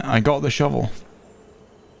it, chat. I got the shovel.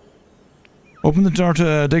 Open the door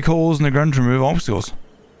to dig holes in the ground to remove obstacles.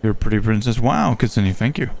 You're a pretty princess. Wow, Kitsune,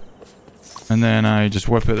 thank you. And then I just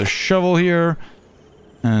whip out the shovel here.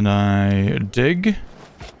 And I dig.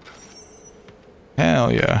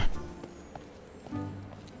 Hell yeah.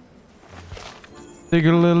 Dig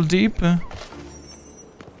a little deeper.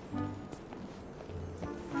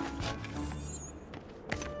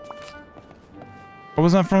 What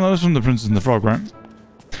was that from? That was from the Princess and the Frog, right?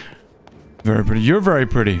 Very pretty. You're very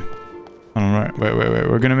pretty. Alright, wait.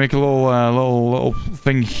 We're gonna make a little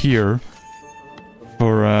thing here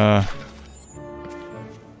for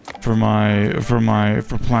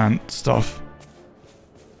plant stuff.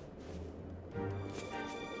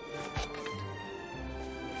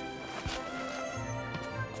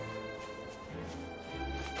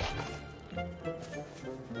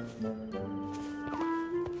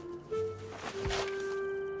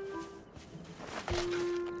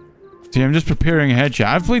 See, I'm just preparing ahead, chat.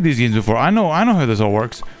 I've played these games before. I know how this all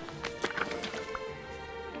works.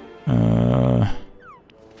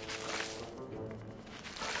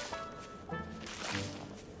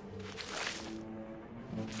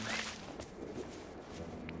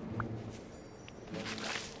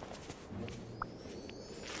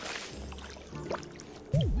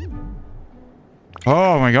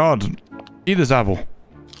 Oh my god. Eat this apple.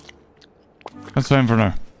 That's fine for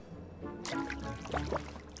now.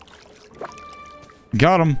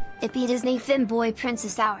 Got him. It be Disney Finboy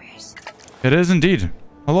Princess Hours. It is indeed.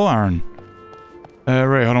 Hello, Aaron.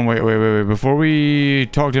 Right, hold on, wait. Before we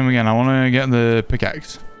talk to him again, I want to get the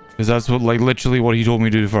pickaxe. Because that's what, like, literally what he told me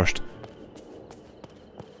to do first.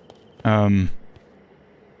 And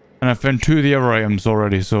I found 2 of the other items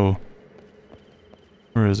already, so...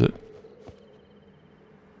 Where is it?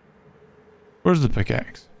 Where's the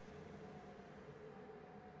pickaxe?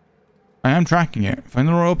 I am tracking it. Find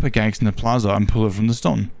the royal pickaxe in the plaza and pull it from the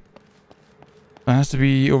stone. That has to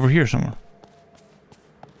be over here somewhere.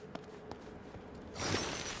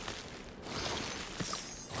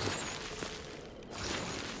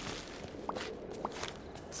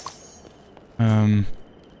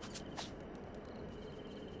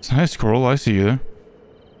 Hi, squirrel. I see you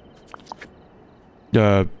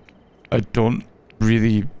there. I don't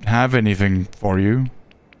really have anything for you.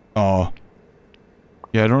 Oh.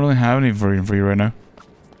 Yeah, I don't really have anything for you right now.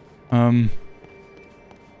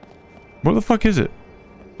 Where the fuck is it?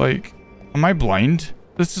 Like, am I blind?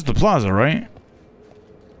 This is the plaza, right?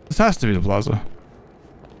 This has to be the plaza.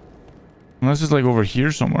 Unless it's like over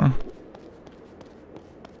here somewhere.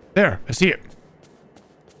 There, I see it.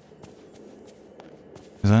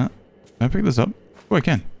 Is that? Can I pick this up? Oh, I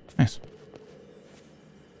can. Nice.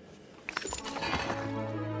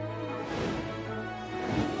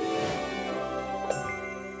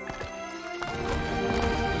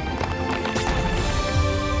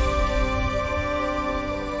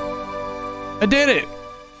 I did it!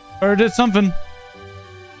 Or I did something.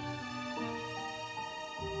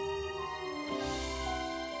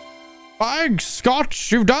 By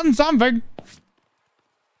Scotch, you've done something!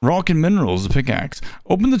 Rock and minerals, the pickaxe.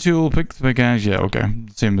 Open the tool, pick the pickaxe. Yeah, okay.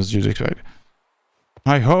 Same as you'd expect.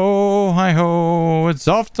 Hi ho, it's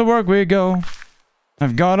off to work we go.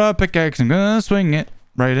 I've got a pickaxe, I'm gonna swing it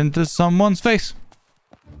right into someone's face.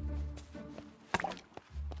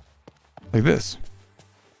 Like this.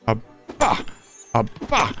 Abba!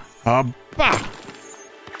 Abba! Abba!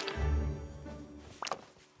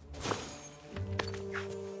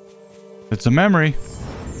 It's a memory.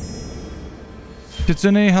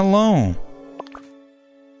 Kitsune, hello.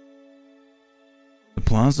 The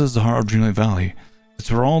plaza is the heart of Dreamlight Valley.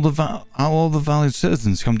 It's where all the valley's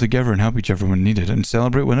citizens come together and help each other when needed, and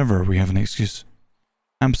celebrate whenever we have an excuse.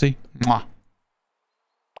 MC. Mwah.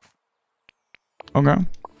 Okay.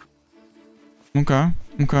 Okay.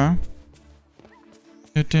 Okay.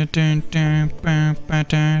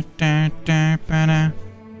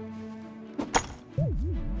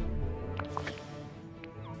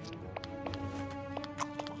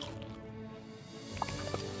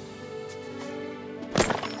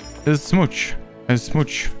 It's smooch. It's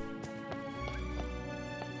smooch.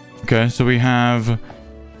 Okay, so we have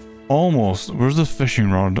almost. Where's the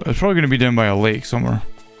fishing rod? It's probably going to be down by a lake somewhere.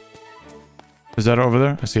 Is that over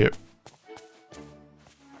there? I see it.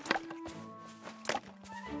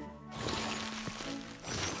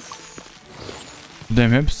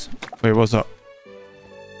 Damn hips. Wait, what's up?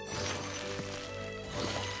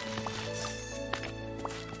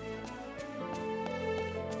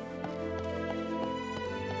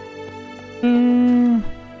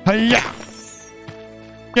 Hiya!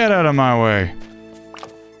 Get out of my way.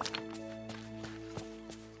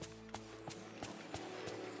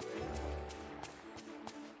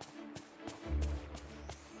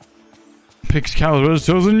 Excalibur has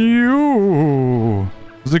chosen you.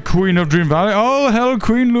 The Queen of Dream Valley. Oh, hell,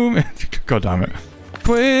 Queen Loom. God damn it.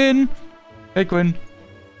 Quinn. Hey, Quinn.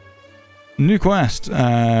 New quest.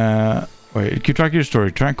 Wait, keep track of your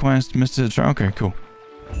story. Track quest, Mr. Okay, cool.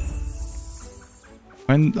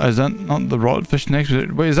 When is that not the rod? Fish next with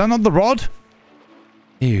it. Wait, is that not the rod?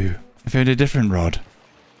 Ew. I found a different rod.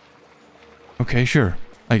 Okay, sure.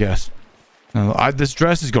 I guess. No, this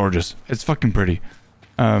dress is gorgeous. It's fucking pretty.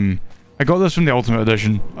 I got this from the Ultimate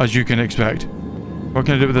Edition, as you can expect. What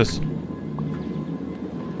can I do with this?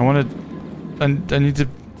 I want to... I need to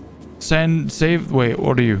save... Wait,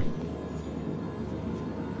 what are you?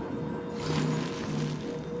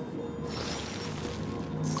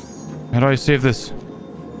 How do I save this?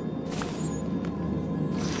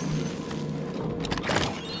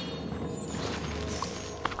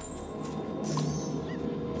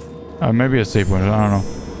 Maybe a save point. I don't know.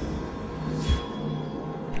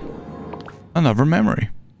 Another memory.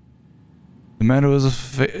 The meadow is a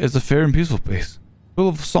fair and peaceful place, full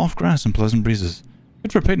of soft grass and pleasant breezes.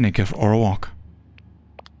 Good for a picnic or a walk.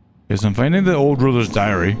 Yes, I'm finding the old ruler's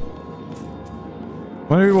diary.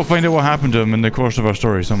 Maybe we'll find out what happened to him in the course of our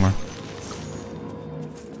story somewhere.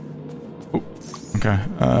 Oh, okay.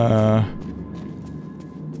 I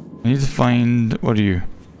need to find... What are you?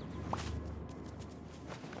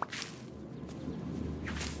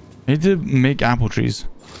 I need to make apple trees.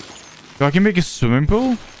 So I can make a swimming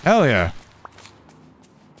pool? Hell yeah.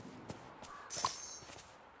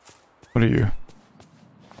 What are you?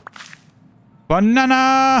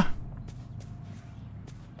 Banana!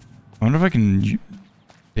 I wonder if I can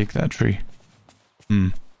take that tree.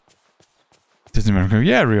 Disney America.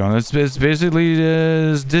 Yeah, Rion. It's basically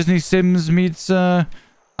Disney Sims meets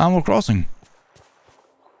Animal Crossing.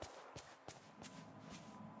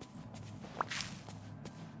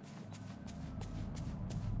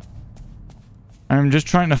 I'm just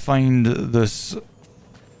trying to find this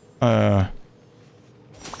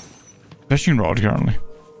fishing rod currently.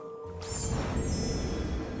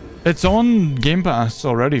 It's on Game Pass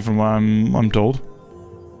already, from what I'm told.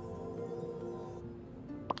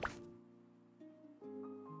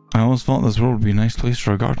 I always thought this world would be a nice place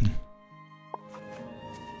for a garden.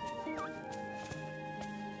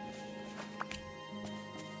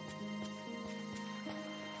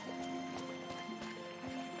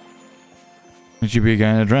 It should be a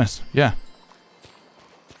guy in a dress. Yeah.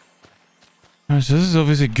 Alright, so this is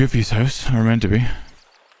obviously Goofy's house, or meant to be.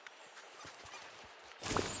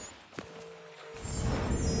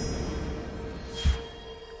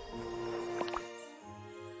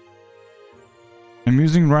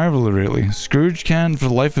 Amusing rivalry, really. Scrooge can't for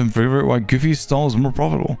the life of him figure out why Goofy's stall is more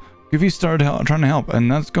profitable. Goofy started trying to help, and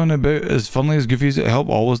that's going about as funnily as Goofy's help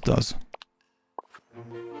always does.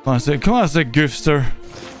 Classic Goofster.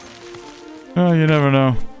 Oh, you never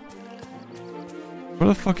know. Where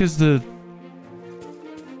the fuck is the...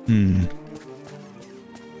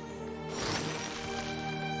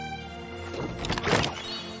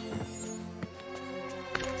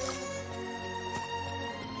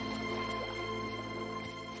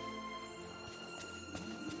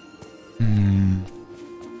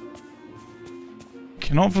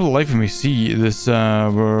 Cannot for the life of me see this,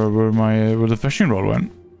 where the fishing rod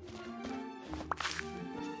went.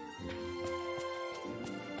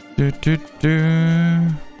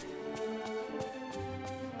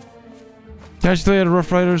 Catch you later,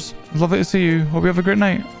 Rough Riders. Lovely to see you. Hope you have a great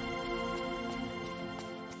night.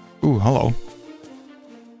 Ooh, hello.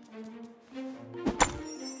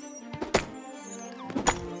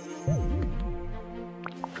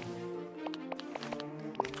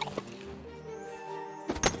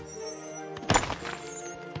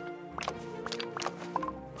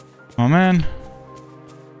 Oh man.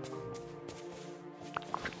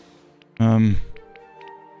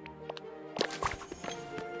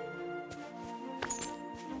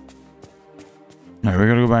 Alright, we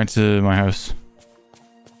gotta go back to my house.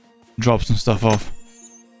 Drop some stuff off.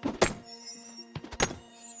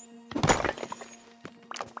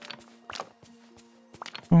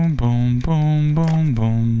 Boom, boom, boom, boom,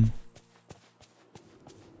 boom.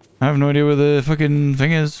 I have no idea where the fucking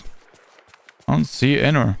thing is. I don't see it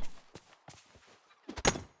anywhere.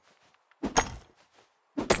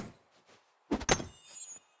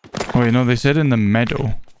 Oh, you know, they said in the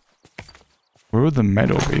meadow. Where would the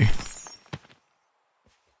meadow be?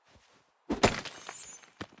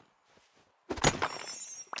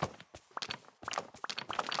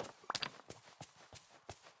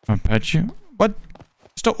 I'll pet you. What?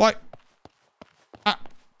 Stop, what? Ah.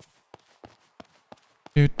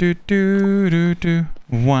 Do.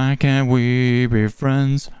 Why can't we be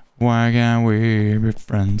friends? Why can't we be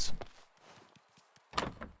friends?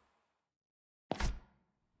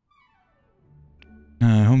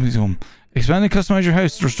 Home is home. Expand and customize your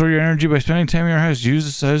house to restore your energy by spending time in your house. Use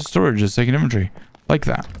this as storage as second inventory. Like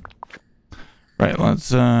that. Right,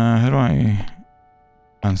 let's, how do I...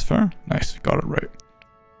 Transfer? Nice, got it right.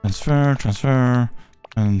 Transfer.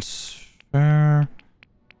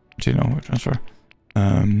 Actually, no, wait, transfer.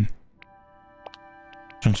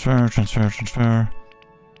 Transfer.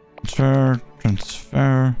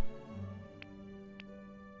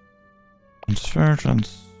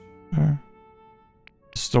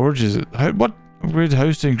 Storage is it? How, what? Upgrade the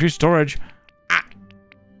house to increase storage. Ah.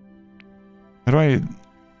 How do I...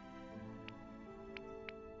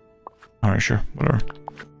 Alright, sure. Whatever.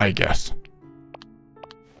 I guess.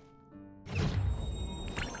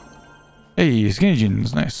 Hey, skinny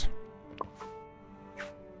jeans. Nice.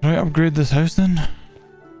 Do I upgrade this house then?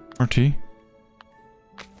 Or T?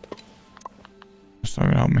 That's not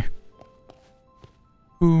gonna help me.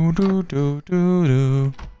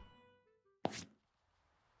 Do.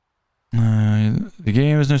 The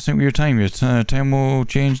game is no sync with your time. Your time will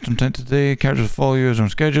change from time to day. Characters will follow you on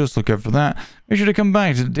schedules. Look out for that. Make sure to come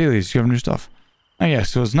back to the dailies. You have new stuff. Oh yeah,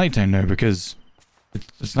 so it's nighttime now because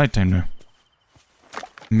it's nighttime now.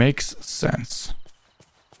 Makes sense.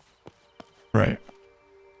 Right.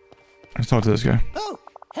 Let's talk to this guy. Oh,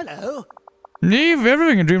 hello. Leave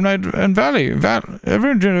everything in Dreamlight and Valley.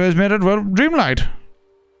 Everything is made at Dreamlight.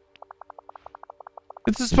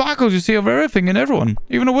 It's the sparkles you see of everything and everyone,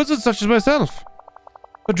 even a wizard such as myself.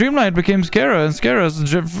 But Dreamlight became scarier and scarier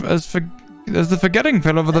as the forgetting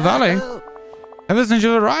fell over the valley. Ever since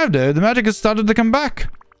you arrived there, the magic has started to come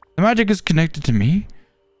back. The magic is connected to me.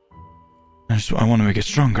 I want to make it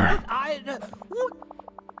stronger.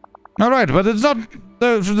 Alright, but it's not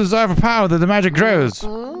the desire for power that the magic grows.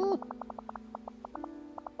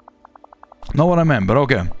 Not what I meant, but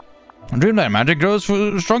okay. Dreamlight magic grows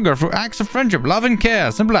stronger through acts of friendship, love, and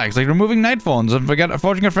care. Simple acts like removing night phones and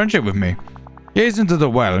forging a friendship with me. Gaze into the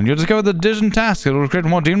well, and you'll discover the distant task that will create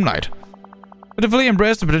more dreamlight. But to fully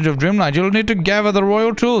embrace the potential of dreamlight, you'll need to gather the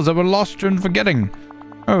royal tools that were lost during forgetting.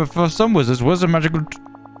 However, for some wizards, magical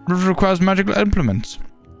requires magical implements.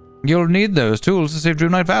 You'll need those tools to save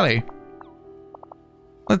Dreamlight Valley.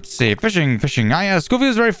 Let's see, fishing. Ah yes, Goofy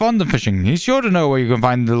is very fond of fishing. He's sure to know where you can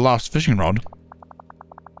find the lost fishing rod.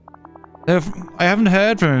 I haven't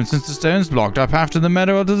heard from him since the stones blocked our path to the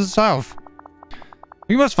meadow to the south.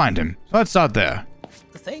 We must find him, so let's start there.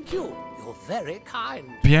 Thank you. You're very kind.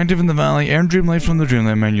 Be active in the valley, earn Dreamlight from the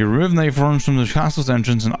Dreamlight menu, remove night forms from the castle's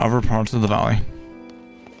entrance and other parts of the valley.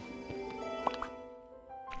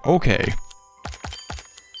 Okay.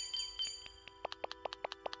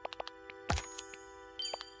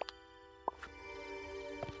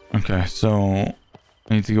 Okay, so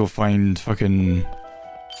I need to go find fucking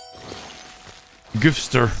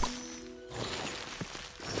Goofster.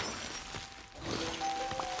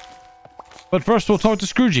 But first we'll talk to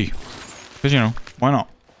Scroogey. Because, you know, why not?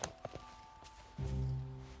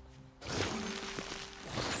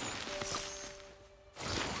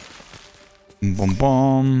 Bum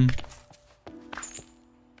bum.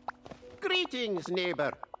 Greetings,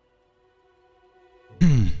 neighbor.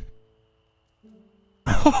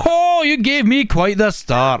 Oh, you gave me quite the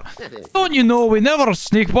start. Don't you know we never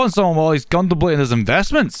sneak up on someone while he's contemplating his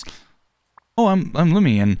investments? Oh, I'm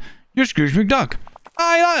Lemmy, and you're Scrooge McDuck.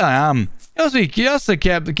 Aye, I am. Yes, to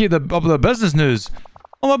keep up with the business news.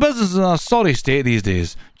 Well, my business is in a sorry state these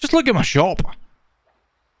days. Just look at my shop.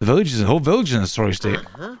 The whole village is in a sorry state.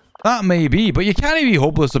 That may be, but you can't be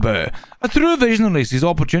hopeless about it. A true visionary sees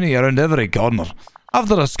opportunity around every corner.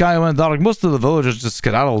 After the sky went dark, most of the villagers just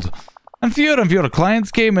skedaddled. And fewer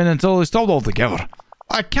clients came in until they stopped altogether.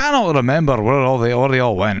 I cannot remember where they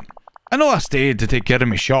all went. I know I stayed to take care of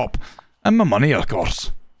my shop. And my money, of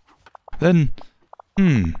course. Then,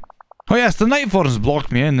 oh yes, the night forms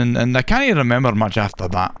blocked me in, and I can't even remember much after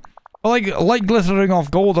that. But like glittering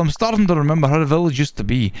off gold, I'm starting to remember how the village used to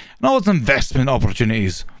be, and all its investment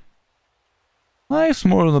opportunities. Life's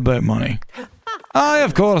more than about money. Aye,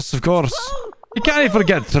 of course. You can't even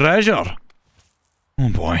forget treasure. Oh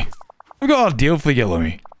boy. I've got a deal for you,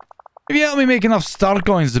 Lemmy. If you help me make enough star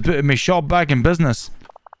coins to put my shop back in business,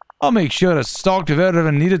 I'll make sure it's stocked if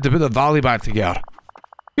ever needed to put the valley back together.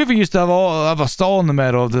 Goofy used to have a stall in the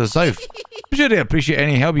meadow to the south. I'm sure they appreciate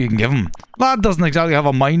any help you can give him. Lad doesn't exactly have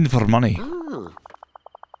a mind for money. With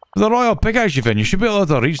the royal pickaxe you've in, you should be able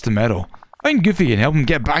to reach the meadow. Find Goofy and help him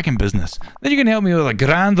get back in business. Then you can help me with a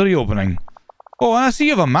grand reopening. Oh, and I see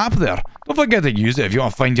you have a map there. Don't forget to use it if you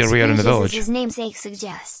want to find your way around the village. As his namesake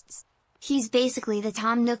suggests. He's basically the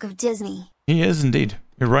Tom Nook of Disney. He is indeed.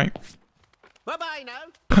 You're right. Bye-bye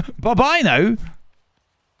now. Bye-bye now?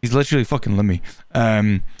 He's literally fucking Lemmy.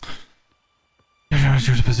 Choose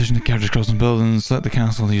a position the characters crossing buildings. Select the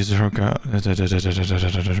castle to use the shortcut.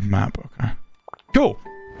 Map. Okay. Cool.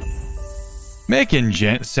 Making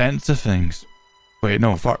sense of things. Wait,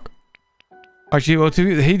 no, fuck. Actually, well,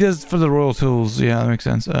 he does for the royal tools. Yeah, that makes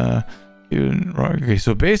sense. Right, okay,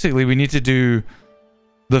 so basically we need to do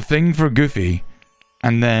the thing for Goofy,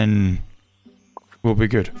 and then we'll be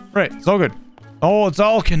good. Right, it's all good. Oh, it's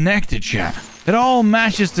all connected, chat. It all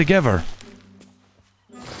matches together.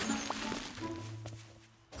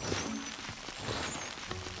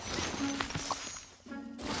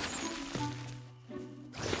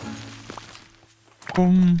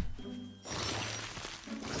 Boom.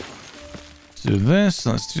 Let's do this.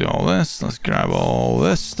 Let's do all this. Let's grab all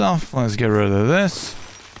this stuff. Let's get rid of this.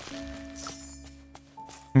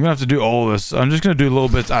 I'm gonna have to do all this. I'm just gonna do little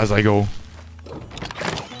bits as I go.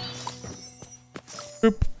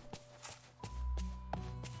 Boop.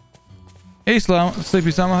 Hey,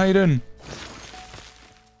 Sleepy Summer, how you doing?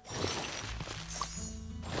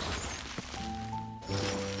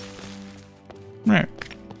 Right.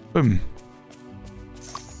 Boom.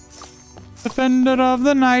 Defender of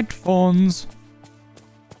the Night Fawns.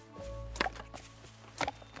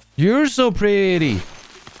 You're so pretty.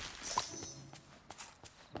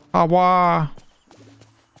 Awa.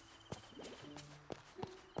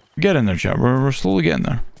 Get in there, chat. We're slowly getting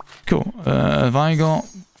there. Cool. Have I got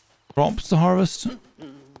crops to harvest?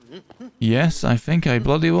 Yes, I think I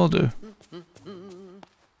bloody will do.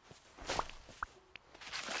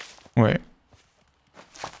 Wait.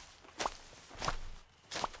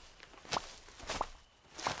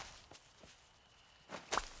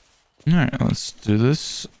 Alright, let's do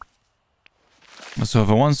this. So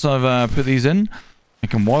once I've put these in, I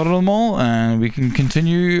can water them all, and we can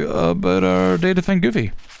continue about our day to find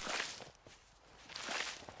Goofy.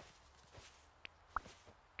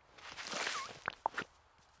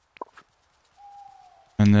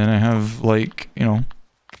 And and then I have, like, you know,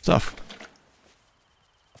 stuff.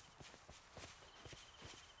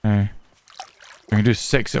 Okay. I can do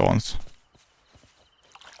 6 at once.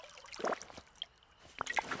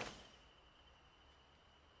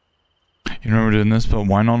 You remember doing this, but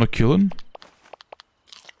why not a Kulin?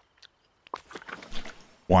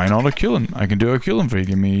 Why not a Kulin? I can do a Kulin for you.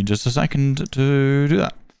 Give me just a second to do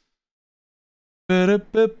that.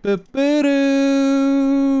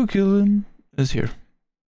 Kulin is here.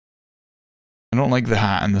 I don't like the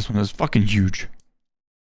hat, and this one is fucking huge.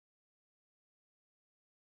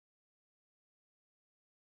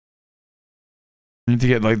 I need to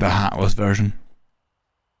get like the hatless version.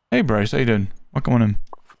 Hey Bryce, how you doing? Welcome on in.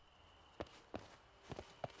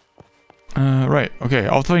 Right, okay,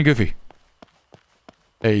 I'll find Goofy.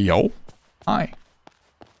 Hey yo. Hi.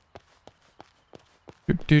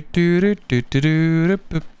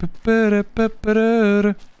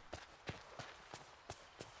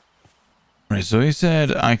 Right, so he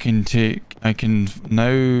said I can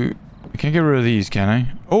now... I can't get rid of these, can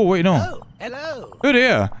I? Oh, wait, no. Oh, hello. Good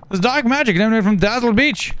here. There's dark magic emanating from Dazzle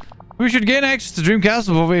Beach. We should gain access to Dream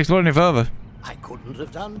Castle before we explore any further. I couldn't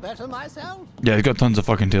have done better myself. Yeah, it's got tons of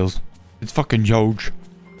fucking tails. It's fucking huge.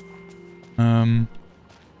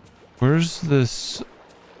 Where's this?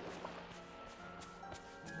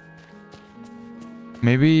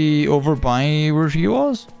 Maybe over by where he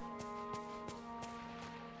was?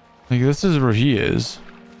 Like, this is where he is.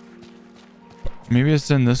 Maybe it's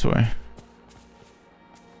in this way.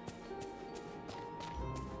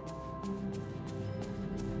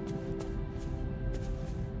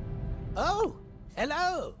 Oh,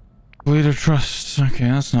 hello. Blade of Trust. Okay,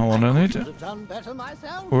 that's not what I need. Couldn't have done better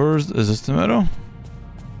myself. Is this the meadow?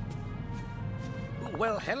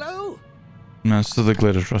 Well, hello. No, it's still the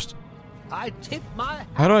Glade of Trust. I tip my...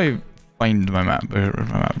 How do I find my map? Where's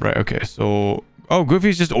my map? Right, okay, so... Oh,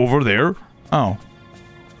 Goofy's just over there? Oh.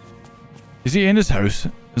 Is he in his house?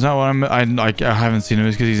 Is that what I haven't seen him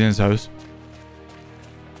because he's in his house.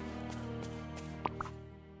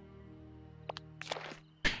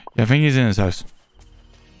 Yeah, I think he's in his house.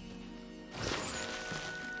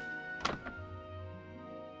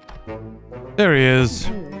 There he is.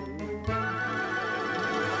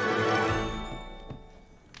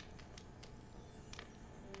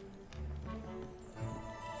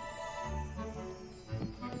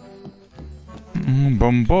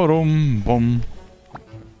 Bum bum bum.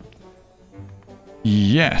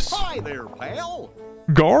 Yes. Hi there, pal.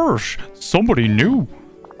 Gosh, somebody new.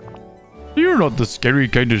 You're not the scary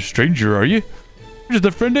kind of stranger, are you? You're just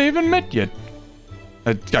a friend I haven't met yet.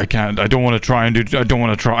 I can't. I don't want to try and do. I don't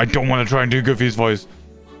want to try and do Goofy's voice.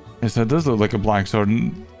 Yes, that does look like a black sword.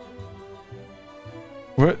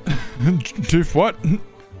 What? Tiff, what?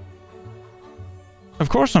 Of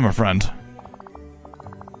course I'm a friend.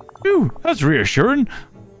 Ooh, that's reassuring.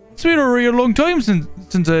 It's been a real long time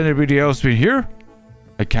since anybody else been here.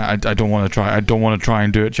 I can't. I don't want to try. I don't want to try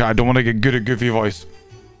and do it. I don't want to get good at Goofy voice.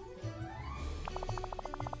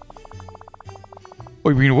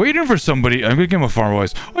 I've been waiting for somebody. I'm gonna give him a farm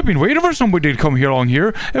voice. I've been waiting for somebody to come here along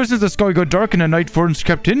here ever since the sky got dark and the night ferns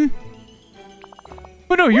crept in.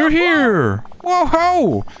 But no, you're here. Whoa,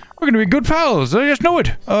 ho! We're gonna be good pals. I just know it.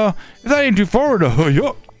 If that ain't too forward,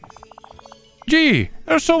 yeah. Gee,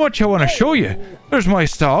 there's so much I want to show you. There's my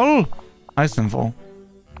stall. Hi, Sinful.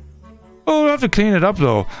 Oh, we'll have to clean it up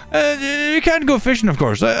though. You can't go fishing, of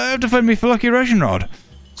course. I have to find me lucky fishing rod.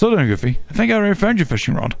 So then, Goofy, I think I already found your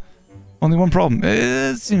fishing rod. Only one problem.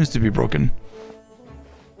 It seems to be broken.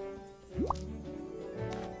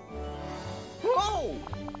 Whoa.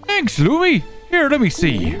 Thanks, Lumi. Here, let me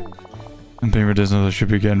see. And Paper doesn't know I should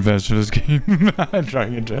be getting fast for this game. I'm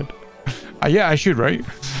trying it, Ted. Yeah, I should, right?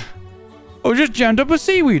 Oh, just jammed up with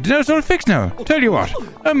seaweed. Now it's all fixed now. Tell you what.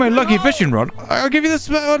 I'm my lucky fishing rod. I'll give you this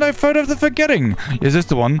one I found after forgetting. Is this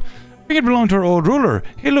the one? I think it belonged to our old ruler.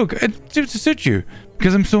 Hey, look. It seems to suit you.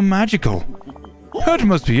 Because I'm so magical. That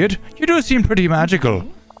must be it. You do seem pretty magical.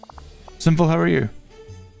 Simple, how are you?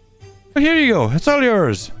 Oh, here you go. It's all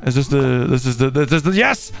yours. This is the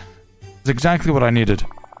yes! It's exactly what I needed.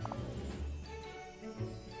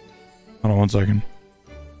 Hold on 1 second.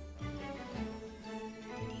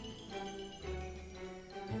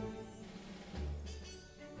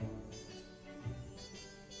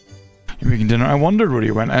 You're making dinner. I wondered where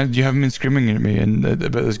you went. And you haven't been screaming at me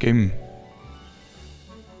about this game.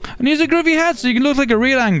 And here's a groovy hat so you can look like a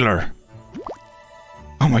real angler.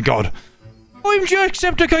 Oh my god. I'm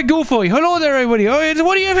Jacksepticeye Goofy. Hello there, everybody. Oh,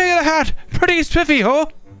 what do you think of the hat? Pretty spiffy, huh?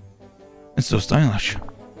 It's so stylish.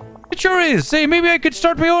 It sure is. Say, maybe I could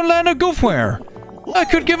start my own line of goofwear. I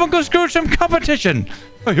could give Uncle Scrooge some competition.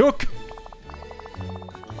 A hook.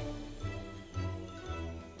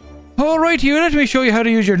 Alright, here, let me show you how to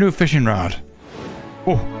use your new fishing rod.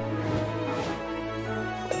 Oh.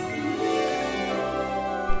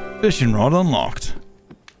 Fishing rod unlocked.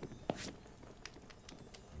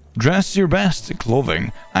 Dress your best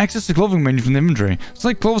clothing. Access the clothing menu from the inventory.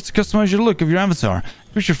 Select clothes to customize your look of your avatar.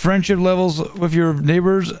 Increase your friendship levels with your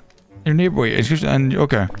neighbors. Your neighbor. Wait, excuse me. And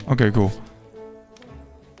okay, cool.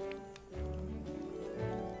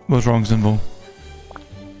 What's wrong, Sinful?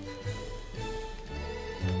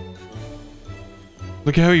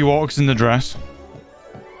 Look at how he walks in the dress.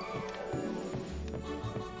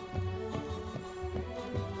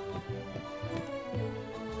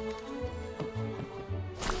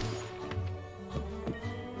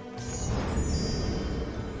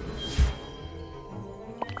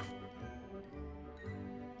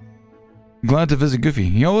 Glad to visit Goofy.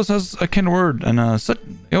 He always has a kind word and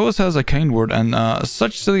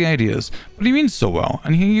such silly ideas, but he means so well.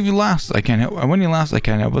 And he even laughs. I can't help. And when he laughs, I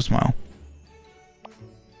can't help but smile.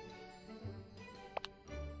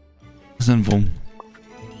 Sinful.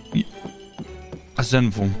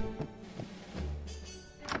 Sinful.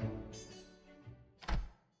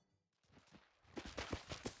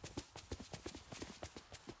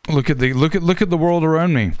 Look at the world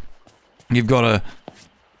around me. You've got a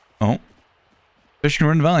fishing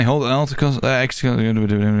around the valley. Hold L to execute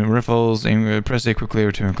riffles. Aim, press A quickly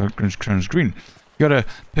or turn green. You gotta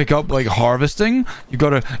pick up like harvesting. You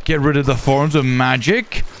gotta get rid of the forms of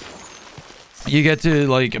magic. You get to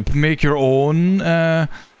like make your own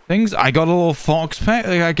things. I got a little fox pet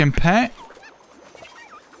like I can pet.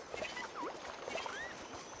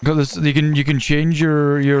 Got this. You can change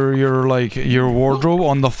your wardrobe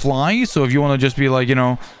on the fly. So if you want to just be like you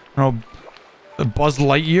know Buzz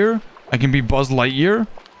Lightyear, I can be Buzz Lightyear.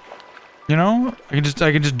 You know, I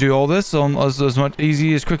can just do all this on as much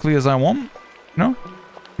easy as quickly as I want. You know,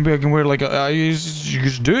 maybe I can wear like you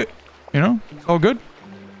just do it. You know, it's all good.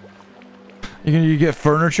 You get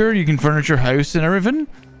furniture. You can furnish your house and everything.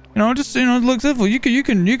 You know, just it looks simple. You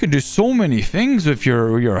can do so many things with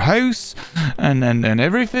your house and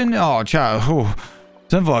everything. Oh, child. Oh,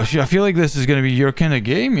 simple. I feel like this is gonna be your kind of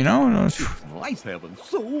game. You know. Nice having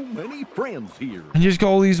so many friends here. And you just got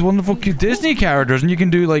all these wonderful cute Disney characters, and you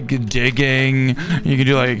can do like digging. You can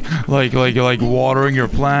do like watering your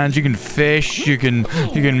plants. You can fish. You can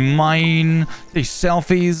mine. Take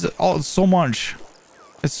selfies. Oh, so much.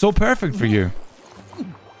 It's so perfect for you.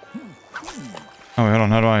 Oh, hold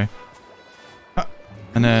on. How do I?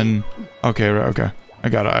 And then, okay, right, okay. I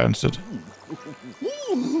got it. I understood.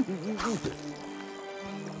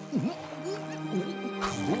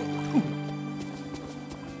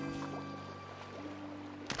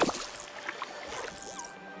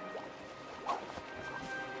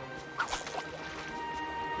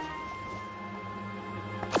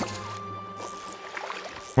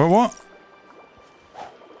 What?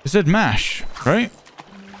 It said mash, right?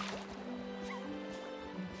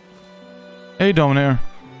 Hey, Dominator.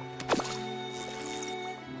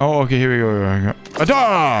 Oh, okay, here we go.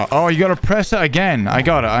 Ada! Oh, you gotta press it again. I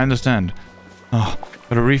got it. I understand. Oh,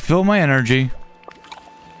 gotta refill my energy.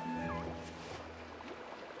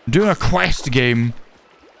 I'm doing a quest game.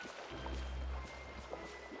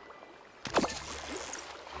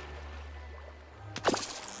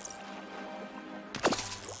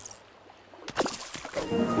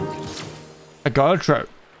 I got a trout.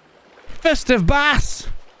 Festive bass!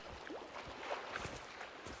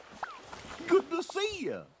 Good to see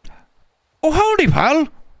you. Oh, howdy, pal!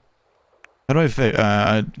 How do I fit?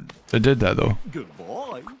 I did that, though. Good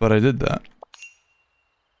boy. But I did that.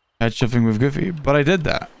 Head shuffling with Goofy. But I did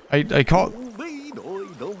that. I caught...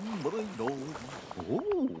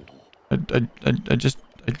 I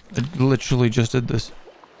literally just did this.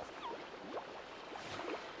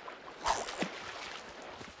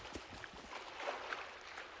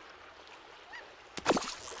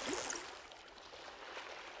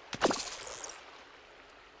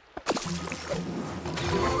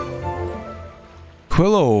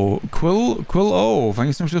 Quill-O, thank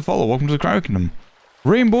you so much for the follow. Welcome to the Crowd Kingdom.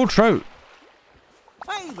 Rainbow Trout.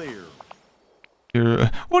 Hey there.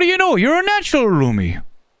 What do you know? You're a natural, Rumi.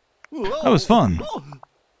 That was fun.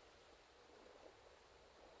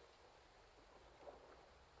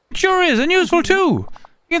 Sure is, and useful too.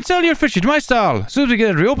 You can sell your fish to my stall. As soon as we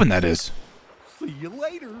get it reopened, that is. See you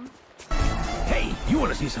later. Hey, you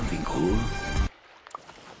want to see something cool?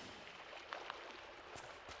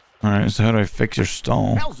 Alright, so how do I fix your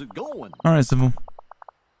stall? How's it going? Alright, simple.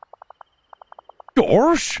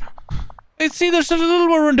 Gosh! See, there's a little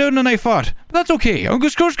more run down than I thought. But that's okay.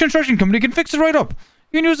 Uncle's construction company can fix it right up.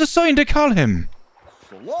 You can use a sign to call him.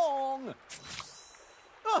 So long.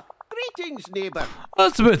 Ah, good Greetings, neighbor. Well,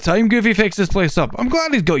 it's about time Goofy fixed this place up. I'm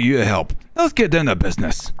glad he's got you to help. Let's get down to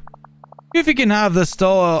business. Goofy can have this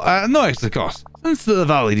stall at no extra cost, since the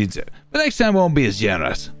valley needs it. But next time won't be as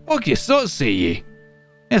generous. What you so say ye?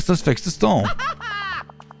 Yes, let's fix the stall.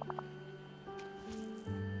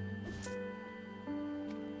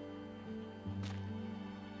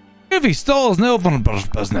 Goofy, stall is now open for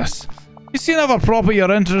business. You see another property you're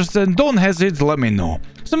interested in, don't hesitate to let me know.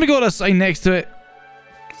 Somebody got a sign next to it.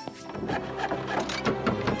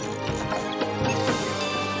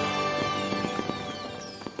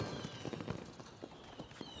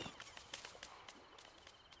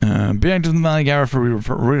 Be active in the Valley Gather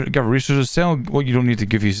for gather resources. Sell what you don't need to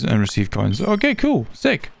give you and receive coins. Okay, cool.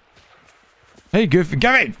 Sick. Hey, Goofy.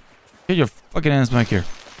 Gary! Get your fucking hands back here.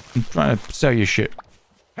 I'm trying to sell you shit.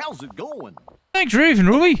 How's it going? Thanks for everything,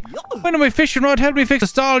 Ruby. When my fishing rod helped me fix the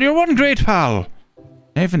stall, you're one great pal.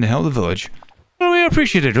 Anything to help the village. Well, we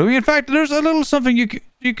appreciate it, Ruby. In fact, there's a little something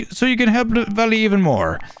so you can help the valley even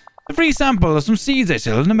more. A free sample of some seeds I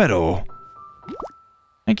sell in the meadow.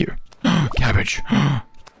 Thank you. Cabbage.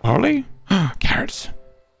 Barley? Carrots.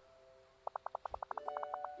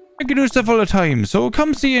 I can do stuff all the time, so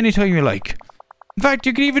come see anytime you like. In fact,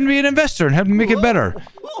 you could even be an investor and help me make it better.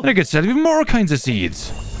 And I could sell even more kinds of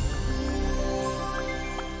seeds.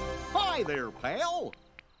 Hi there, pal.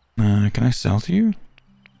 Can I sell to you?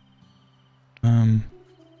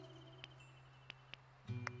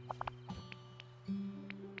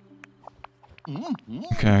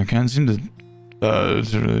 Okay, I can't seem to.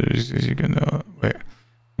 You can. Wait.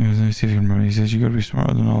 Let me see if you can remember. He says you gotta be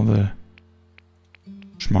smarter than all the.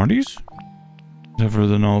 Smarties? Tougher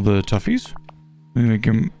than all the toughies? We make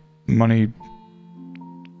your money.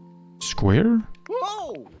 Square?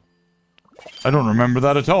 Whoa. I don't remember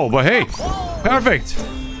that at all, but hey! Perfect!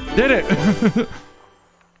 Did it!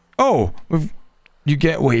 Oh! You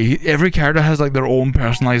get. Wait, every character has like their own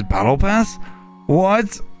personalized battle pass?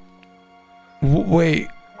 What? Wait.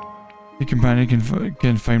 Your companion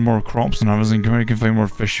can find more crops and harvesting. Companion can find more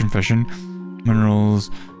fish and fishing.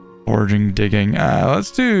 Minerals, foraging, digging.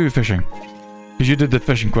 Let's do fishing. Because you did the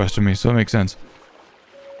fishing quest to me, so that makes sense.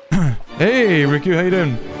 Hey, Riku, how you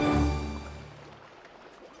doing?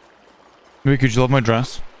 Maybe could you love my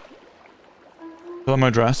dress? Love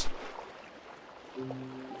my dress?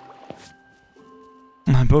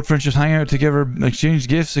 Build friendships, hang out together, exchange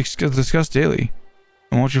gifts, discuss daily.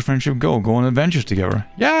 And watch your friendship go on adventures together.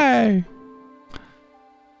 Yay!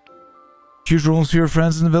 Choose roles for your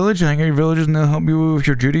friends in the village, hang out your villagers and they'll help you with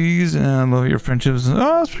your duties and love your friendships. Oh,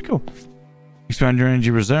 that's pretty cool. Expand your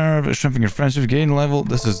energy reserve, strengthen your friendships, gain level.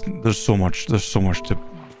 There's so much to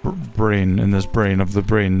brain in this brain of the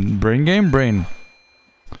brain game.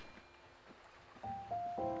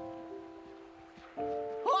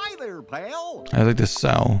 Hi there, pal. I'd like to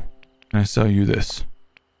sell. Can I sell you this?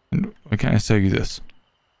 And why can't I sell you this?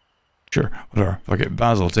 Sure, whatever. Fuck it.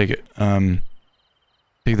 Basil, take it.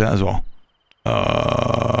 Take that as well.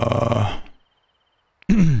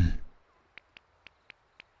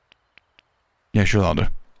 Yeah, sure, that'll do.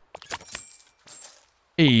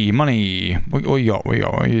 Hey, money. What you got?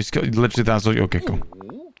 Literally, that's what. Okay, cool.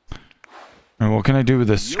 Alright, what can I do with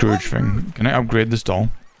this Scrooge thing? Can I upgrade this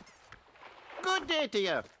doll? Good day to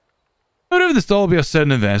you. Whatever this doll will be a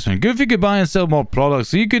certain investment. Goofy could buy and sell more products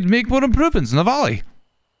so you could make more improvements in the valley.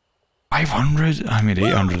 500? I mean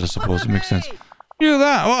 800, I suppose. It makes sense. Do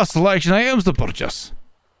that. What a selection of items to purchase.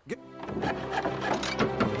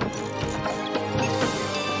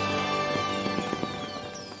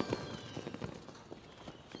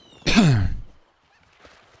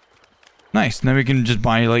 Nice. Now we can just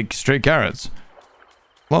buy like straight carrots.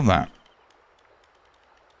 Love that.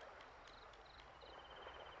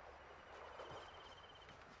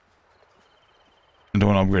 I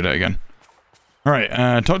don't want to upgrade it again.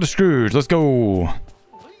 Alright, talk to Scrooge. Let's go.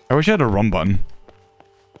 I wish I had a run button.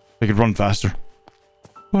 I could run faster.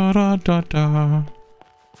 Ba-da-da-da.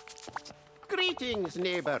 Greetings,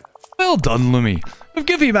 neighbor. Well done, Lumi. With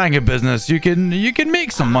Goofy back in business, you can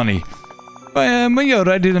make some money. When you're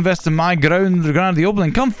ready to invest in my ground regarding the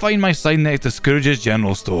opening, come find my sign next to Scrooge's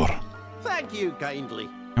General Store. Thank you kindly.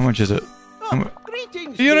 How much is it?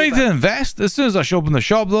 Greetings, Are you ready neighbor. to invest? As soon as I open the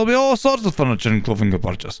shop, there'll be all sorts of furniture and clothing to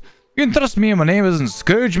purchase. You can trust me, my name isn't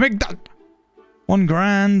Scrooge McDuck. 1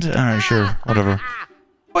 grand? Alright, sure. Whatever.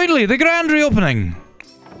 Finally, the grand reopening!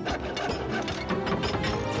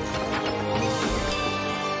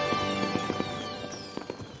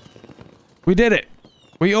 We did it!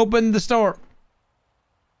 We opened the store!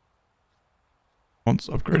 Once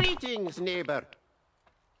upgrade. Greetings, neighbor.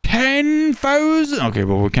 10,000! Okay,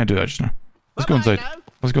 well, we can't do that just now. Let's go inside.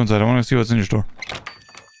 Let's go inside. I want to see what's in your store.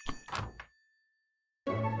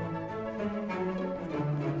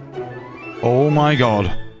 Oh my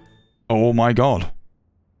god. Oh my god.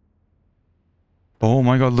 Oh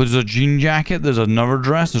my god. There's a jean jacket. There's another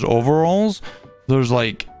dress. There's overalls. There's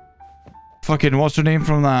like... Fucking, what's her name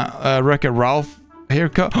from that Wreck-It Ralph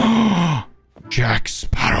haircut? Jack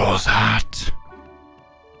Sparrow's hat.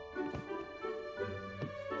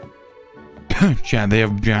 Chat, they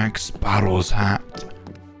have Jack Sparrow's hat.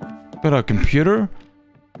 Got a computer.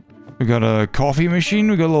 We got a coffee machine.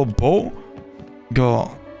 We got a little boat.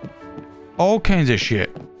 Got all kinds of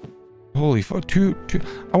shit. Holy fuck! Two.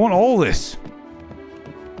 I want all this.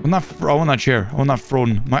 I want that chair. I want that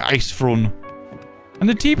throne. My ice throne. And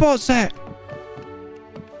the teapot set.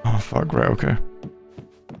 Oh fuck! Right. Okay.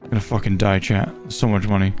 I'm gonna fucking die, chat. So much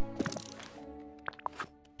money.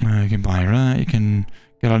 You can buy that. You can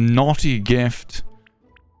get a naughty gift.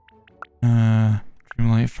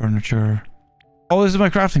 Dreamlight furniture. Oh, this is my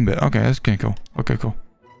crafting bit. Okay, that's okay, cool. Okay, cool.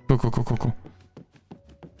 Cool.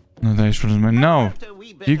 No, that's for my. No,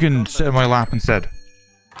 you can sit in my lap instead.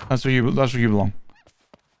 That's where you belong.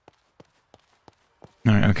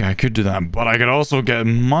 All right, okay, I could do that, but I could also get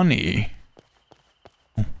money.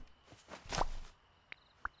 Oh.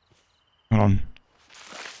 Hold on.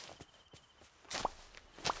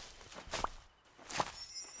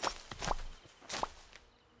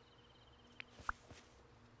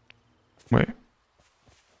 Wait.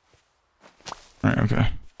 Right, okay.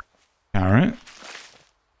 Alright.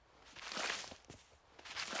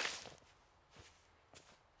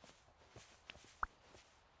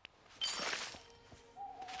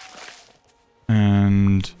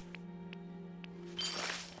 And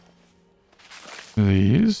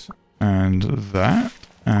these and that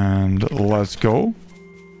and let's go.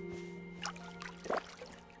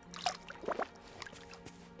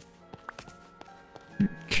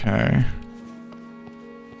 Okay.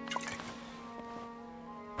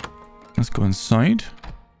 Let's go inside.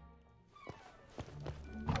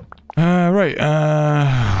 Right,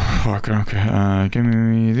 fuck, okay, give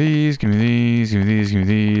me these, give me these, give me these, give me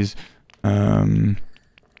these,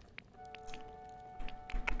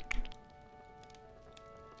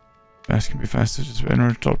 best can be faster, just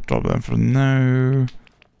enter, drop that for now.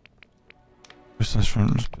 Let's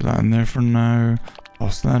put that in there for now,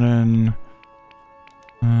 toss that in,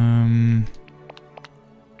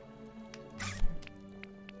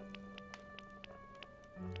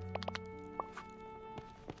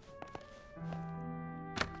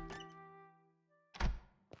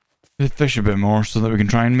 fish a bit more so that we can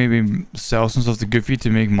try and maybe sell some stuff to Goofy to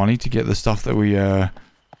make money to get the stuff that we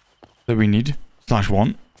need /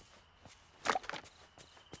 want.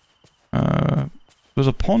 There's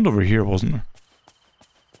a pond over here, wasn't there?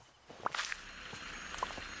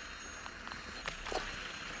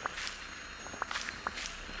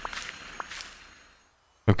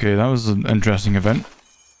 Okay, that was an interesting event.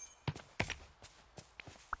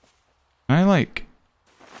 I like...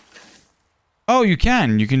 Oh, you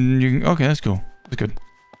can. You can. Okay, that's cool. That's good.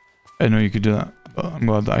 I didn't know you could do that, but I'm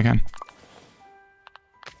glad that I can.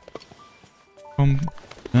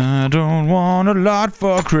 I don't want a lot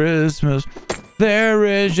for Christmas. There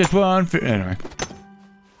is just one. Anyway,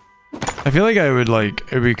 I feel like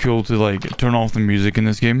it'd be cool to like turn off the music in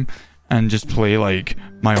this game and just play like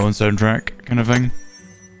my own soundtrack kind of thing,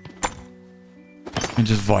 and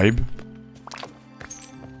just vibe.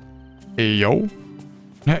 Hey yo,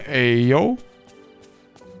 hey yo.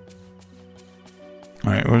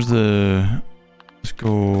 Alright, where's the... Let's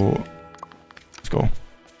go... Let's go.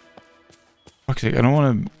 Fuck's sake, I don't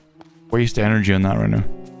want to waste energy on that right now.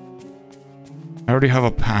 I already have a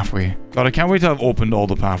pathway. God, I can't wait to have opened all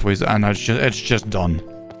the pathways and it's just done.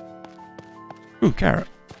 Ooh, carrot.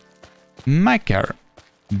 My carrot.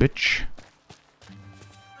 Bitch.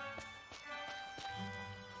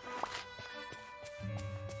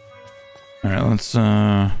 Alright, let's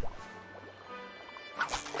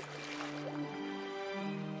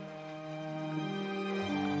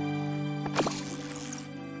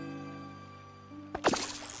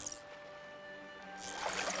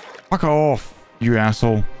fuck off, you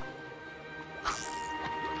asshole.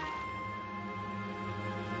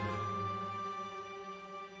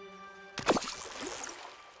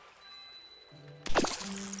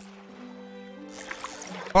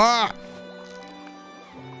 Ah!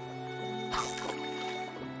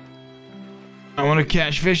 I want to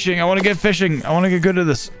catch fishing. I want to get fishing. I want to get good at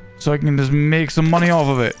this so I can just make some money off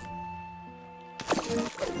of it.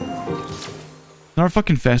 Not a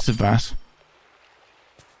fucking festive bass.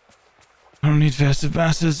 I don't need festive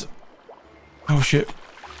basses. Oh shit.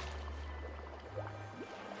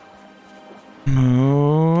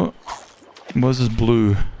 Oh. What is this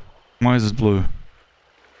blue? Why is this blue?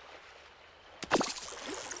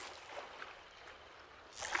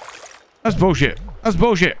 That's bullshit. That's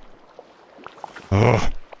bullshit.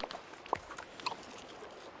 Ugh.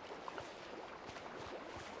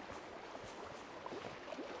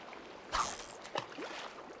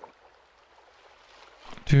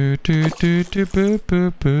 Do, do, do, do, boo,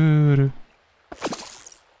 boo, boo, do.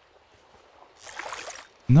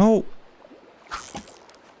 No.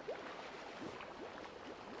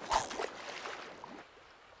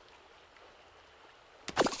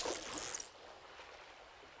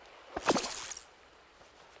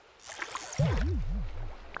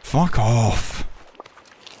 Fuck off.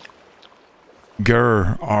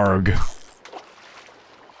 Grr, arg.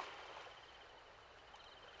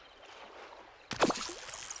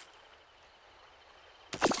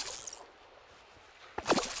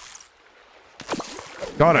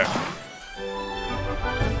 Got it.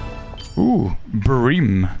 Ooh,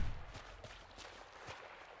 bream.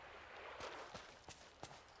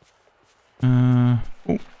 Oh,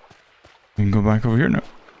 we can go back over here now.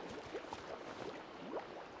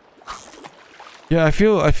 Yeah, I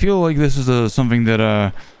feel like this is something that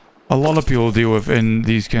a lot of people deal with in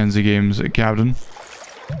these kinds of games, Captain.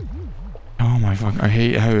 Oh my fuck! I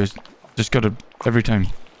hate how it's just got to every time.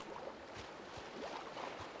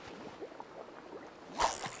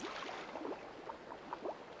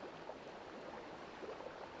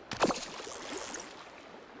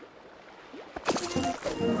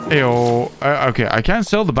 Ayo, okay, I can't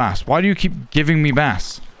sell the bass. Why do you keep giving me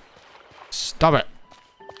bass? Stop it.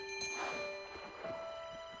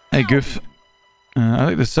 Hey, Goof. I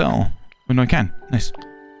like to sell. Oh, no, I can. Nice.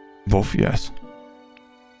 Both, yes.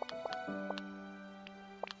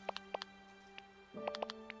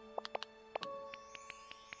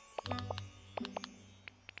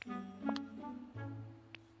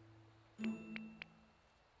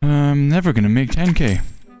 I'm never gonna make 10k.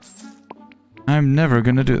 I'm never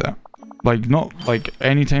gonna do that. Like, not like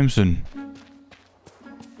anytime soon.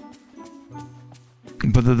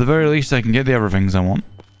 But at the very least, I can get the other things I want.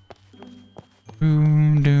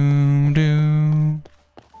 Do, do, do.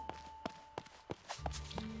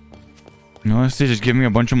 Unless they just give me a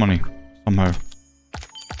bunch of money. Somehow.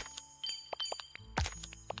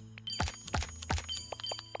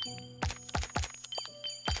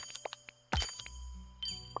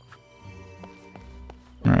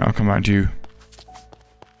 Alright, I'll come back to you.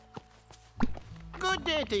 Good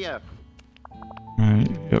day to you. Right,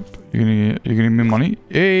 yep. You're gonna give me money?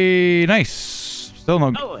 Hey, nice. Still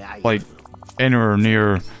not like anywhere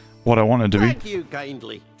near what I wanted to be. Thank you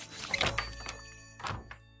kindly.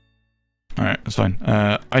 Alright, that's fine.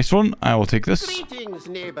 Ice one, I will take this. Greetings,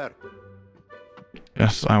 neighbor.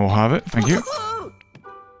 Yes, I will have it. Thank you.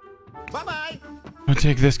 Bye-bye. I'll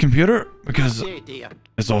take this computer because Good day to you.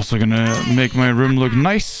 it's also gonna make my room look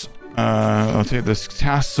nice. I'll take this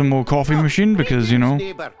Tassimo coffee machine because, you know,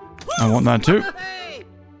 Neighbor. I want that too. Hey,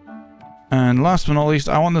 And last but not least,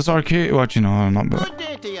 I want this arcade. What, you know, I'm not. good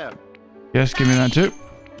day to you. Yes, give me that too.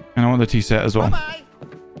 And I want the tea set as well. Bye-bye.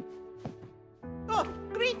 Oh,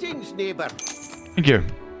 greetings, neighbor. Thank you.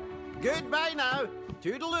 Goodbye now.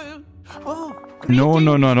 Toodaloo. Oh, No,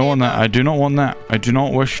 no, no, I don't greetings, want that. neighbor. I do not want that. I do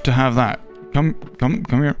not wish to have that. Come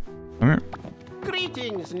here. Come here.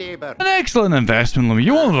 Greetings, neighbor. An excellent investment, Lemmy.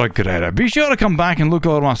 You won't regret it. Be sure to come back and look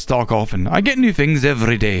over my stock often. I get new things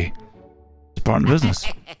every day. It's part of the business.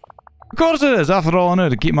 Of course it is. After all, I know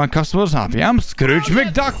to keep my customers happy. I'm Scrooge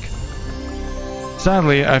McDuck.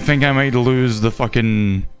 Sadly, I think I might lose the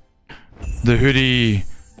fucking... the hoodie...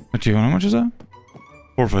 Actually, how much is that?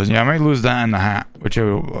 4,000. Yeah, I might lose that and the hat. Which I...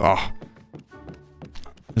 oh.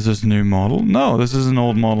 Is this a new model? No, this is an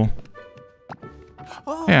old model.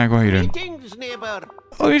 Oh, Yeah, go ahead. greetings, neighbor.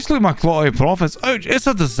 Oh, you just look at my quarterly profits. Ouch, it's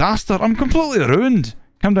a disaster. I'm completely ruined.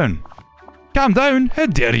 Calm down. Calm down? How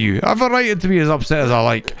dare you? I have a right to be as upset as I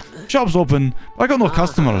like. Shop's open, but I got no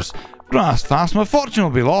customers. Don't ask fast, my fortune will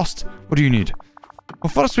be lost. What do you need? Well,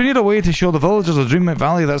 first we need a way to show the villagers of Dreamlight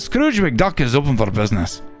Valley that Scrooge McDuck is open for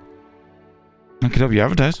business. I could help you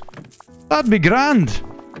advertise. That'd be grand.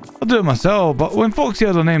 I'll do it myself, but when folks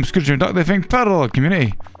hear the name Scrooge McDuck, they think parallel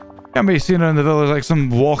community. Can't be seen around the village like some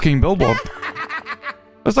walking billboard.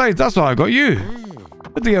 Besides, that's why I got you.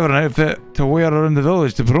 Put together an outfit to wear around the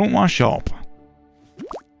village to promote my shop.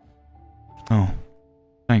 Oh,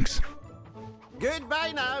 thanks.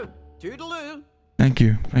 Goodbye now. Toodaloo. Thank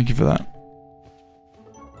you. Thank you for that.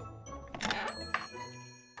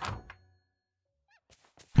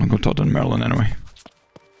 I'll go talk to Merlin anyway.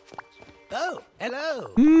 Oh,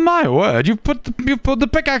 hello. My word, you put the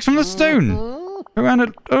pickaxe from the stone. Around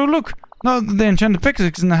it. Oh look, now the enchanted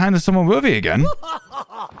pickaxe in the hand of someone worthy again.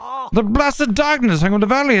 The blasted darkness hung over the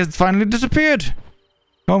valley has finally disappeared.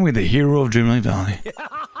 Call me the hero of Dreamlight Valley.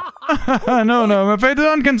 No, I'm afraid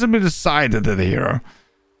none can simply decide that they're the hero.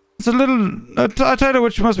 It's a title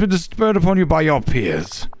which must be bestowed upon you by your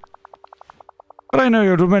peers. But I know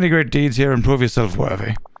you'll do many great deeds here and prove yourself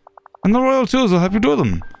worthy. And the royal tools will help you do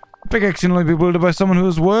them. A pickaxe can only be wielded by someone who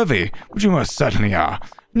is worthy, which you most certainly are.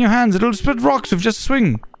 In your hands, it'll split rocks with just a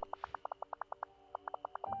swing.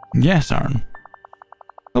 Yes, Aaron.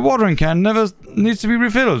 The watering can never needs to be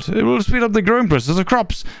refilled. It will speed up the growing process of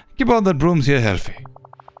crops. Keep all that brooms here healthy.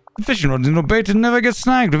 The fishing rod is no bait and never gets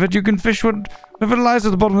snagged. With it, you can fish whatever lies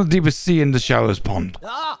at the bottom of the deepest sea in the shallows pond.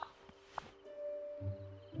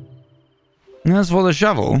 And as for the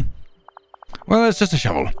shovel, well, it's just a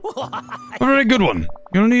shovel. A very good one.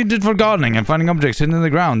 You'll need it for gardening and finding objects hidden in the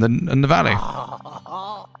ground and in the valley.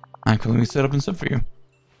 I can let me set up and sip for you.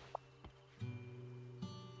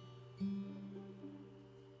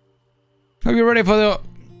 Are you ready for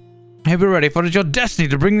it? Your destiny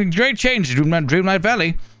to bring the great change to Dreamlight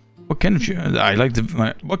Valley. What kind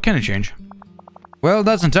of change? Well,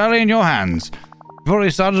 that's entirely in your hands. You've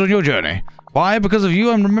already started on your journey. Why? Because of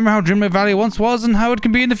you, and remember how Dreamlight Valley once was and how it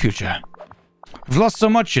can be in the future. We've lost so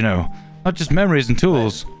much, you know. Not just memories and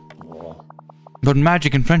tools, but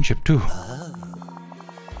magic and friendship, too.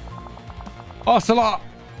 Ocelot!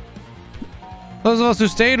 Those of us who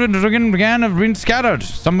stayed when the dragon began have been scattered.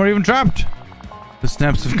 Some were even trapped. The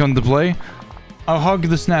snaps have come to play. I'll hug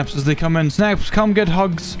the snaps as they come in. Snaps, come get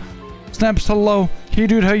hugs. Snaps, hello. Hey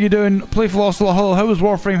dude, how you doing? Playful Ocelot, hello. How was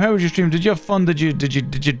Warframe? How was your stream? Did you have fun? Did you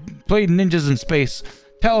play ninjas in space?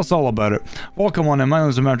 Tell us all about it. Welcome on in. My name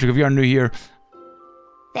is Metric. If you are new here.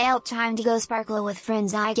 Failed time to go sparkle with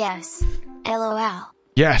friends, I guess. LOL.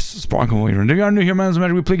 Yes, Sparkle Waiter. If you are new here, my name is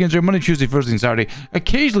Metric. We play games every Monday, Tuesday, Thursday, and Saturday.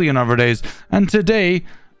 Occasionally on other days. And today,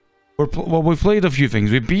 we played a few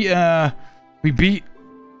things. We beat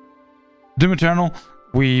Doom Eternal.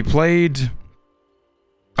 We played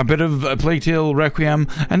a bit of Plague Tale Requiem.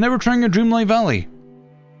 And now we're trying a Dreamlight Valley.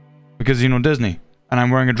 Because, you know, Disney. And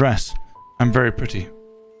I'm wearing a dress. I'm very pretty.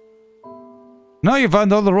 Now you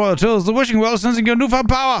found all the royal tools. The wishing well sensing your newfound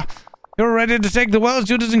power. You're ready to take the well's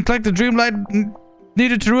duties and collect the Dreamlight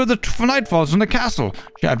needed to rule the nightfalls from the castle.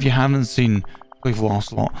 Yeah, if you haven't seen Playful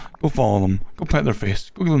Ocelot, go follow them. Go pet their face.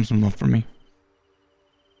 Go give them some love from me.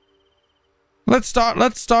 Let's start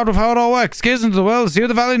with how it all works. Gaze into the well, see what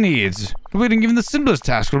the valley needs. Completing even the simplest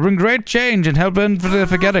task will bring great change and help in for the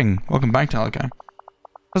forgetting. Welcome back, Talakai.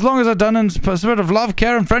 As long as I've done in a spirit of love,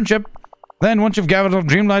 care, and friendship, then once you've gathered enough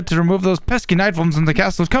Dreamlight to remove those pesky nightfalls in the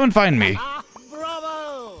castles, come and find me.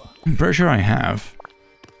 Bravo! I'm pretty sure I have.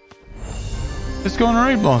 It's going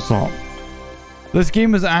alright, Ocelot. This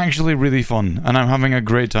game is actually really fun, and I'm having a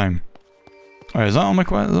great time. Alright, is that all my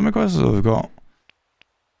quests? Is that my quests that I've got?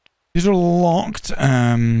 These are locked.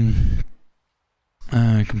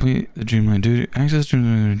 Complete the Dreamlight duty. Access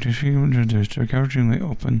Dreamlight. Recover Dreamlight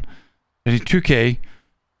open. I need 2k,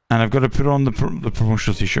 and I've got to put on the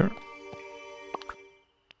promotional t-shirt.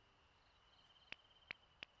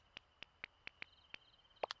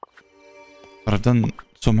 But I've done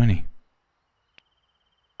so many.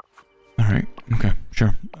 Alright, okay,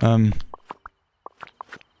 sure. I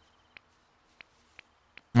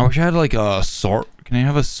wish I had like a sort. Can I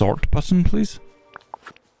have a sort button, please?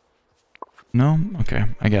 No? Okay,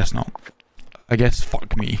 I guess not. I guess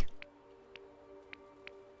fuck me.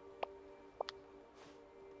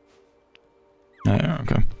 Yeah,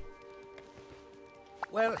 okay.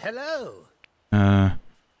 Well, hello. I've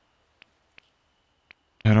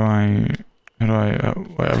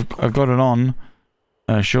got it on.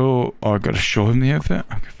 Show. Oh, I've got to show him the outfit.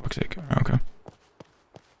 Okay, fuck's sake. Okay.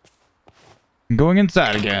 I'm going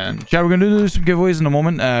inside again. Yeah, we're gonna do some giveaways in a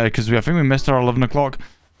moment. Because I think we missed our 11 o'clock.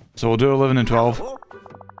 So we'll do 11 and 12.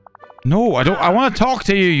 No, I don't. I want to talk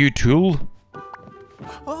to you, you tool.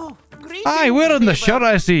 Oh, great. Aye, wearing the shirt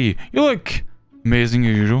I see. You look amazing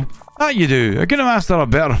as usual. That you do. I could have asked for a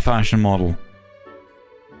better fashion model.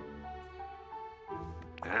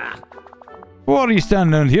 What are you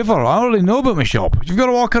standing down here for? I already know about my shop. You've got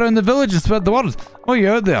to walk around the village and spread the word. Oh,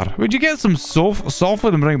 you're out there. Would you get some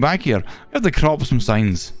softwood and bring it back here? We have to crop some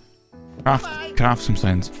signs. Craft some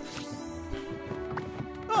signs.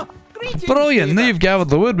 Oh, greetings, Brilliant. Now neighbor. you've gathered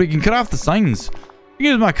the wood, we can craft the signs. You can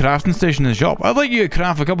use my crafting station in the shop. I'd like you to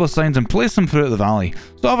craft a couple of signs and place them throughout the valley,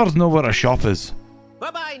 so others know where a shop is.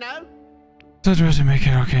 Bye-bye now. So to make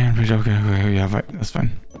it okay, yeah, right, that's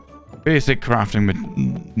fine. Basic crafting with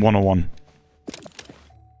 101.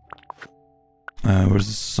 Where's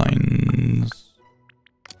the signs?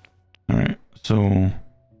 Alright, so how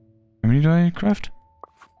many do I craft?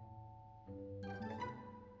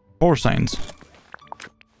 4 signs. . . 4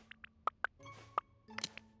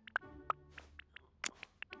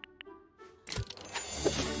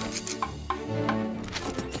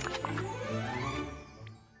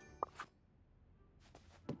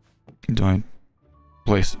 Do I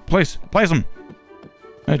place them?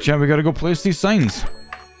 Hey, chat, we gotta go place these signs.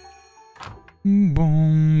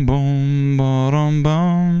 Boom, boom, bottom,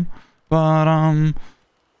 bum, bottom.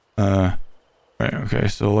 Right, okay,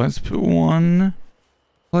 so let's put one,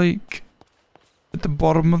 like, at the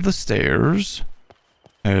bottom of the stairs.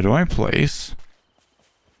 How do I place?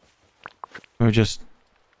 Do I just...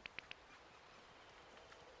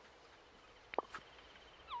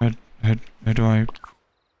 How do I...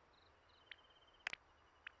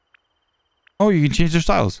 Oh, you can change their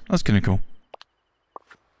styles. That's kind of cool.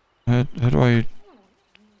 How do I...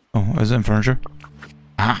 Oh, is it in furniture?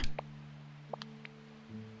 Ah!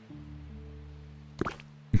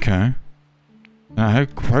 Okay. Now, how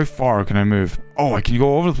far can I move? Oh, I can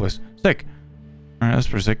go over the place. Sick. Alright, that's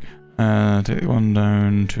pretty sick. Take one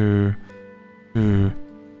down to...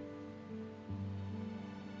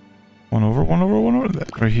 One over.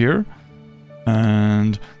 Right here.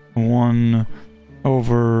 And one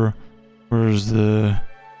over... Where's the...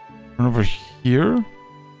 One over here?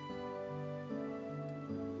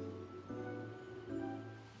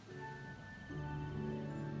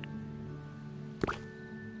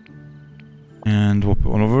 And we'll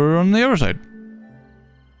put one over on the other side.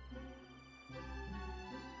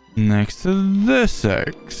 Next to this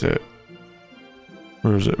exit.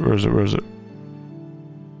 Where is it?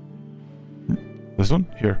 This one?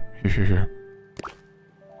 Here.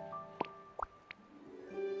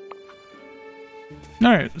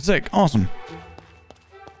 Alright, sick. Awesome.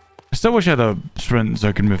 I still wish I had a sprint so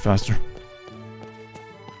I could move faster.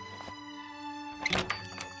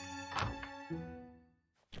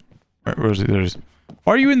 Alright, where is he? There he is.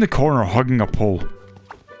 Why are you in the corner hugging a pole?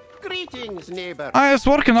 Greetings, neighbor. It's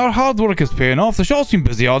working. Our hard work is paying off. The shop's been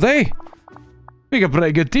busy all day. We got a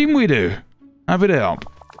pretty good team, we do. Happy to help.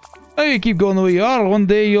 If you keep going the way you are, one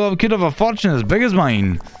day could have a fortune as big as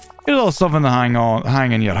mine. Here's a little something to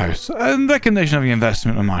hang in your house. In recognition of your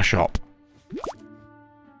investment in my shop.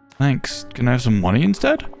 Thanks. Can I have some money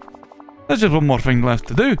instead? There's just one more thing left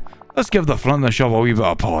to do. Let's give the front of the shop a wee bit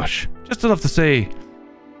of polish. Just enough to say,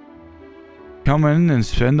 come in and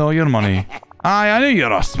spend all your money. Aye, I knew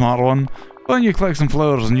you're a smart one. Why don't you collect some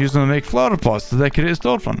flowers and use them to make flower pots to decorate a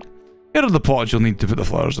storefront? Here are the pots you'll need to put the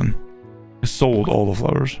flowers in. I sold all the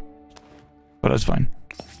flowers. But it's fine.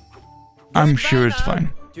 I'm sure it's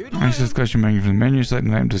fine. Access question menu from the menu, select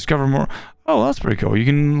an item to discover more. Oh, that's pretty cool. You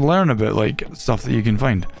can learn a bit, like, stuff that you can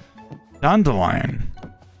find. Dandelion.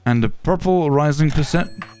 And the purple rising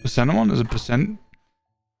persimmon? Is it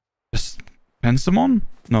pensamon?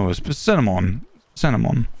 No, it's cinnamon.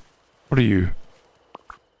 Cinnamon. What are you?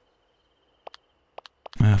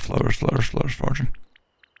 Flowers, fortune.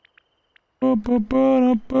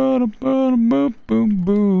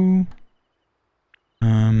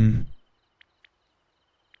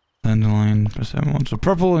 Dandelion, persimmon. So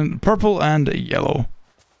purple and yellow.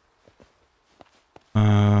 Where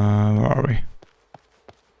are we?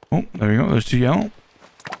 Oh, there we go. There's two yellow.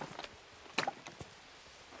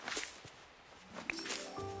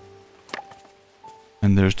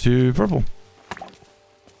 And there's two purple.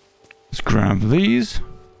 Let's grab these.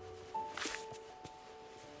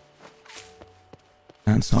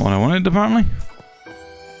 That's not what I wanted, apparently.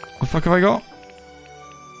 What the fuck have I got?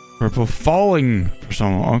 Purple falling for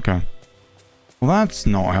someone. Okay. Well, that's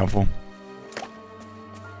not helpful.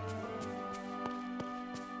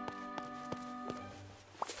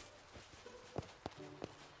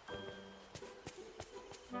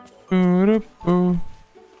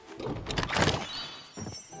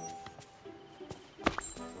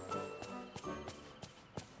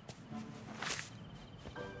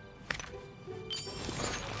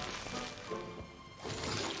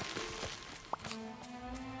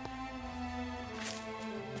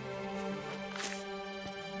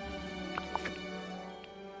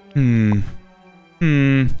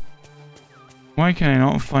 Why can I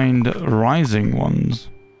not find rising ones?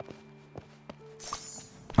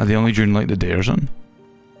 Are they only during like the day or something?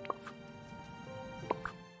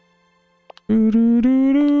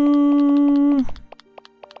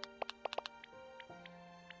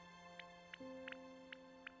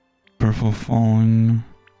 Purple falling.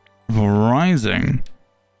 Purple rising.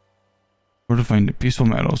 Where to find it? Peaceful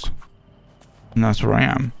Meadows. And that's where I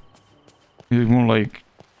am. They look more like,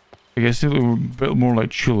 I guess they look a bit more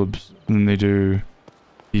like tulips than they do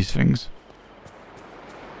these things.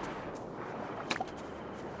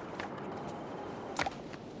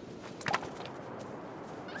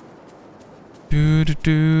 Alright,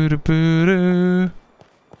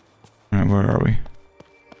 where are we?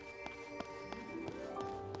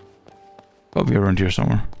 Gotta be around here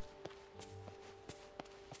somewhere.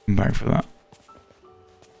 Come back for that.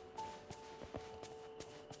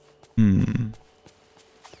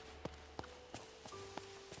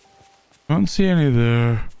 see any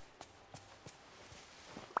there.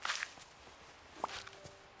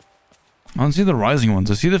 I don't see the rising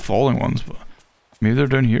ones. I see the falling ones, but maybe they're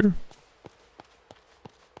down here.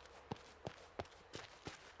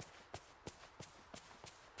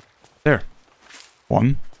 There.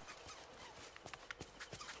 One.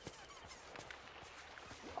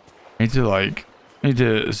 I need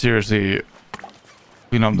to seriously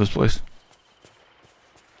clean up this place.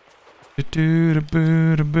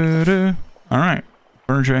 Alright.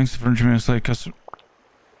 Furniture makes like custom.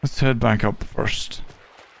 Let's head back up first.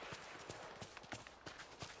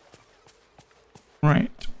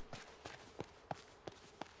 Right.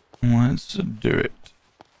 Let's do it.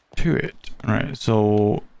 To it. Alright,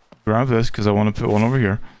 so grab this because I want to put one over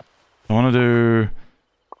here. I want to do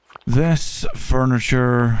this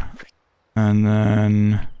furniture and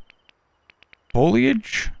then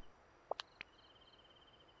foliage?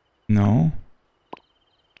 No.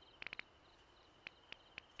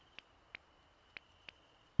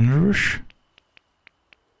 Nourish.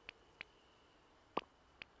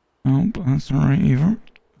 Oh, but that's not right either.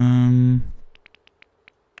 I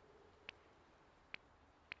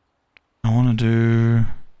want to do...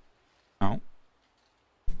 Oh.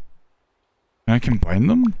 Can I combine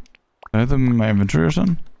them? Can I have them in my inventory or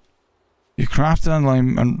something? You craft and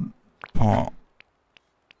lime and pot.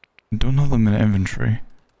 I don't have them in inventory.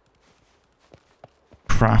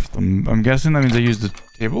 Craft them. I'm guessing that means I use the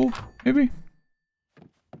table, maybe?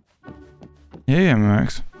 Yeah,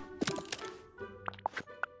 Max.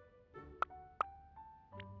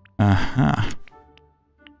 Aha.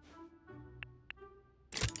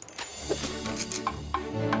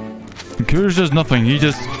 Coors does nothing.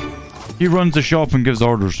 He runs the shop and gives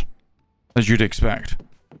orders, as you'd expect.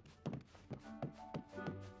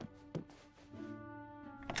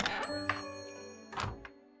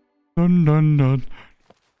 Dun dun dun.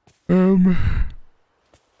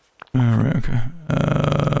 Alright, okay.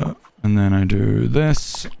 And then I do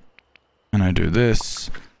this. And I do this.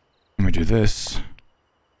 And we do this.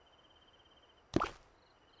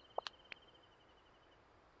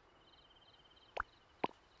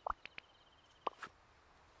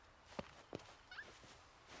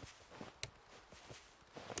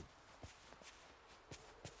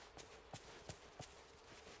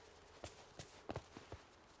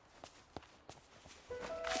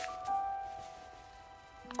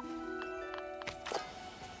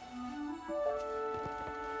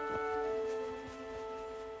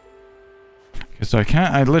 So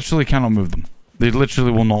I literally cannot move them. They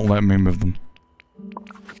literally will not let me move them.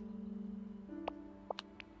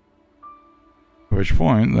 At which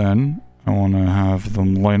point, then, I want to have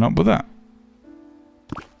them line up with that.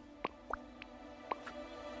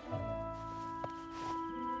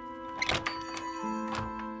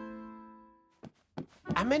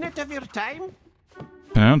 A minute of your time?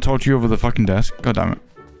 Can I not talk to you over the fucking desk? God damn it.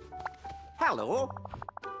 Hello?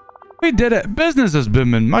 We did it! Business is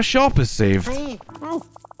booming. My shop is saved. Hey.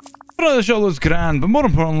 Brother, the shop looks grand, but more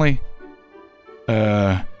importantly...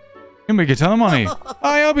 you make a ton of money.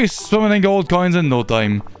 Aye, I'll be swimming in gold coins in no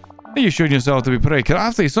time. You showed yourself to be pretty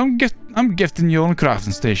crafty, so I'm gifting you on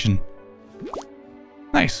crafting station.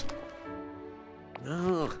 Nice.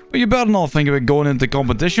 But you better not think about going into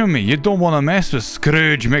competition with me. You don't want to mess with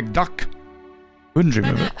Scrooge McDuck. Wouldn't dream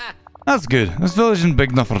of it. That's good. This village isn't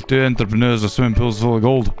big enough for two entrepreneurs with swimming pools full of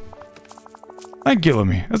gold. Thank you,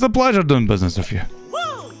 Lemmy. It's a pleasure doing business with you.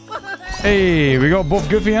 Hey, we got both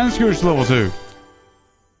Goofy and Scrooge to level 2.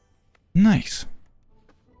 Nice.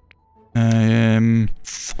 I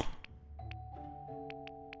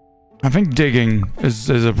think digging is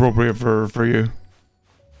appropriate for you.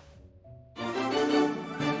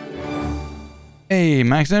 Hey,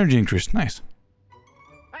 max energy increase. Nice.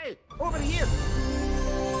 Hey, over here.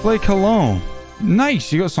 Play Cologne.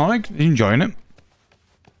 Nice. You got Sonic? You enjoying it?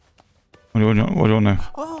 What do you want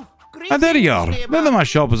now? Oh, Ah, there you are. Now that my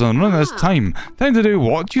shop is on run this time. Time to do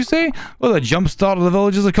what, you say? Well, the jumpstart of the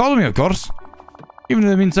village's economy, of course. Even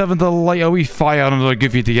if it means having to light a wee fire under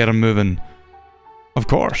Goofy to get him moving. Of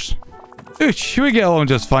course. Ooch, we get along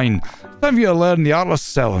just fine. Time for you to learn the art of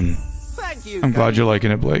selling. Thank you. I'm glad you're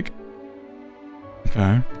liking it, Blake.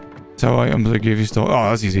 Okay. Sell items that give you stuff. Oh,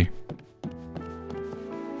 that's easy.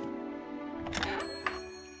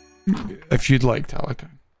 If you'd like, Talika.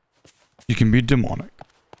 You can be demonic.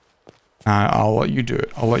 I'll let you do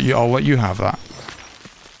it. I'll let you have that.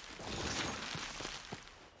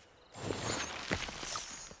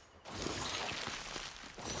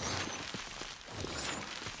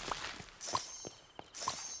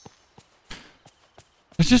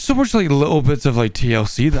 There's just so much like little bits of like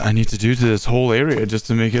TLC that I need to do to this whole area just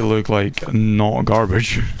to make it look like not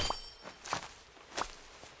garbage.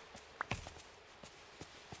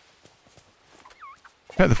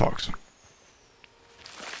 Pet the fox.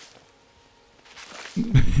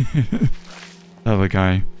 Other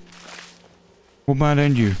guy. What bad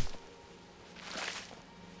end you?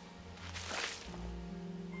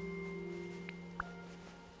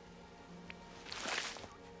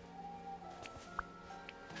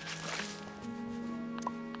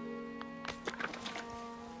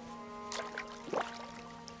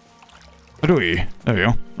 How do we? There we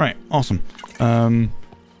go. Right, awesome.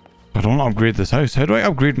 I don't upgrade this house. How do I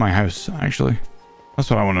upgrade my house, actually? That's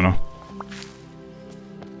what I want to know.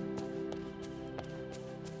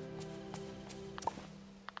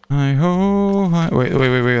 Hi ho, hi. Wait,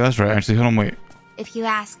 that's right, actually, hold on, wait. If you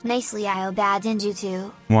ask nicely, I'll abandon you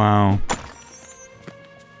too. Wow.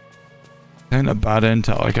 Ain't a bad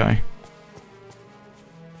intel, that guy.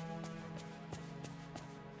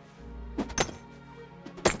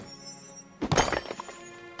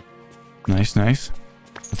 Nice, nice.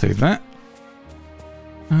 I'll take that.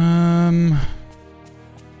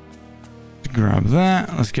 Let's grab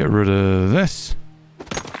that. Let's get rid of this.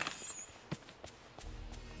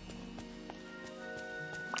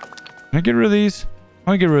 Can I get rid of these?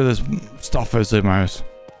 I want to get rid of this stuff outside my house.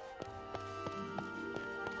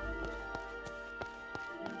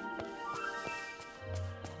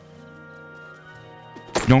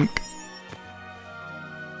 Yonk.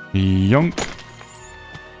 Yonk.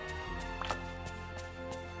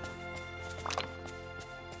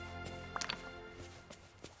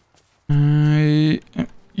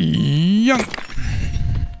 Yonk.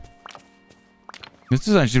 This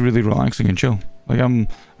is actually really relaxing and chill. Like I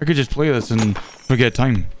could just play this and forget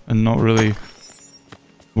time and not really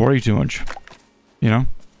worry too much, you know?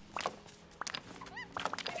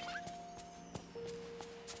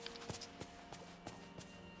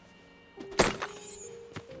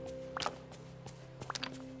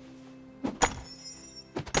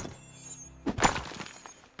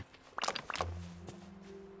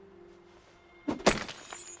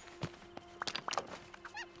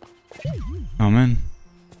 Oh man.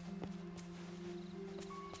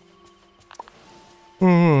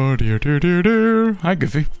 Oh dear, dear, dear, dear. Hi,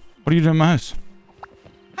 Goofy. What are you doing in my house?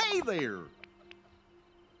 Hey there.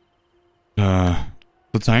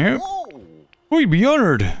 Let's hang out. Whoa. Oh, you'd be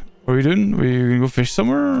honored. What are we doing? We gonna go fish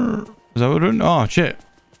somewhere? Is that what we're doing? Oh shit.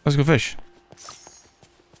 Let's go fish.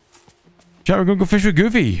 Chat, we're gonna go fish with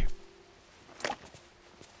Goofy.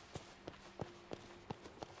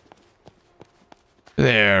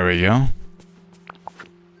 There we go.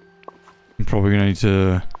 I'm probably gonna need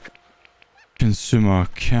to consume a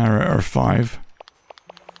carrot or 5.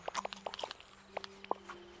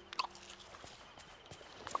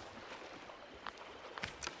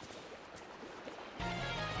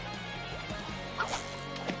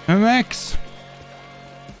 MX.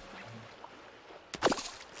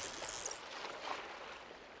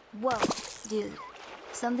 Whoa, dude.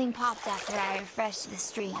 Something popped after I refreshed the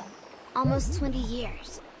stream. Almost 20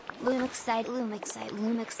 years. Lumexite,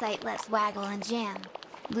 let's waggle and jam.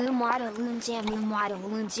 Loom waddle, loom jam, loom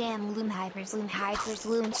hypers,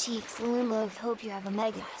 loom cheeks, loom loaf. Hope you have a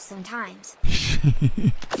mega sometimes.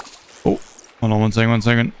 Oh, hold on one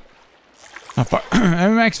second. Oh, fuck.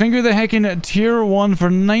 MX Finger the Heck in tier 1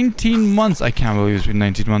 for 19 months. I can't believe it's been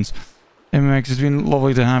 19 months. MX, it's been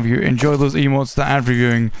lovely to have you. Enjoy those emotes, the ad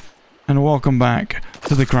reviewing, and welcome back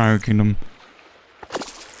to the Cryo Kingdom.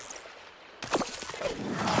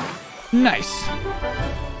 Nice.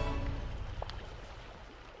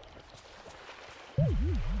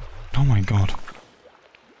 Oh my god.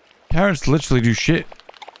 Carrots literally do shit.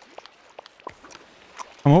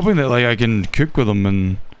 I'm hoping that like I can cook with them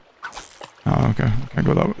and... Oh, okay. I can't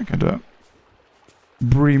go that way. I can't do that.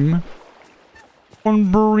 Bream.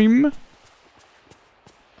 On bream.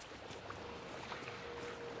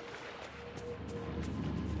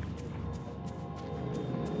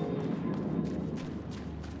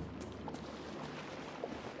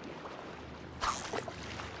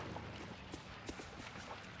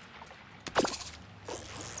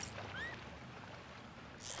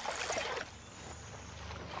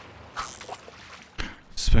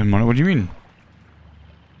 Spend money? What do you mean?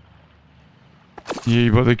 Yeah,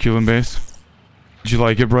 you bought the cooling base. Did you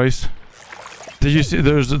like it, Bryce? Did you see?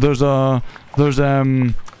 There's a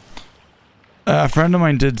friend of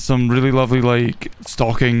mine did some really lovely like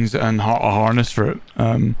stockings and a harness for it.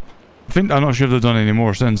 I think I'm not sure if they've done any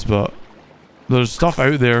more since, but there's stuff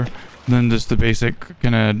out there than just the basic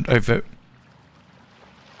kind of outfit.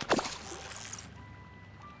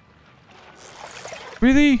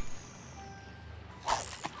 Really?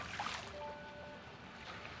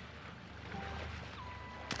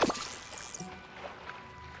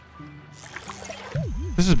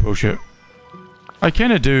 This is bullshit. I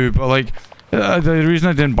kind of do, but like the reason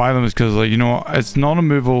I didn't buy them is because, like, you know, it's not a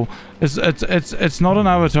movable. It's not an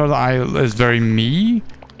avatar that is very me.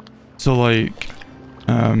 So like,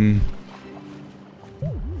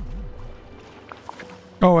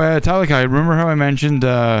 Oh, Talakai, remember how I mentioned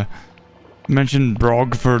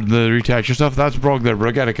Brog for the retexture stuff? That's Brog there,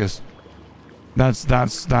 Brogeticus.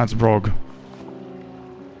 That's Brog.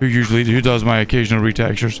 Who does my occasional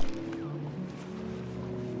retextures.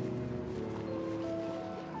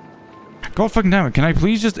 God fucking damn it, can I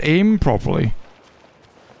please just aim properly?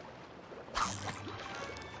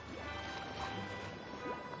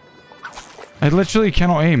 I literally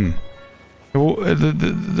cannot aim.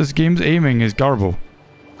 This game's aiming is garble.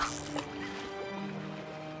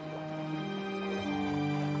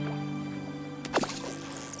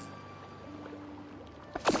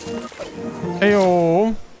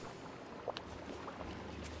 Heyo!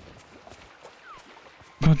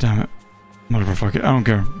 God damn it. Whatever, fuck it. I don't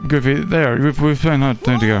care. Goofy, there. We've found out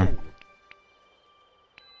time to go.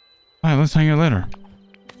 Alright, let's hang out later.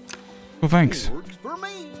 Well, thanks. Works for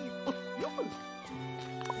me.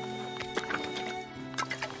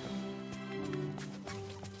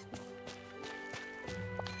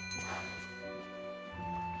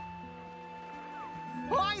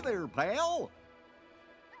 Hi there, pal.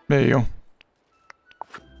 There you go.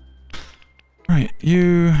 Right,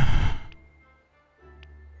 you...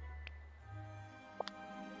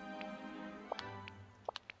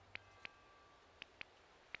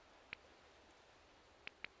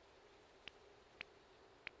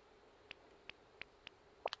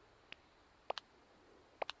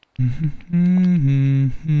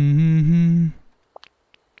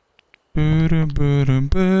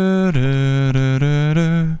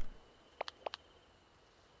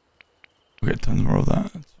 We'll get tons more of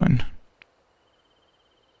that, that's fine.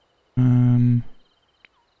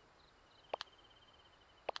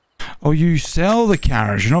 Oh, you sell the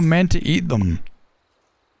carrots, you're not meant to eat them.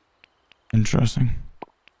 Interesting.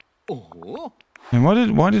 Oh. And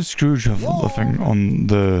why did Scrooge have the thing on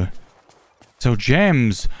the... Sell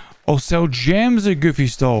gems? Oh, sell gems at Goofy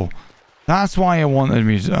stole. That's why I wanted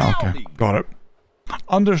me to... Oh, okay, got it.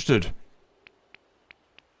 Understood.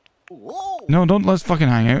 Whoa. No, don't, let's fucking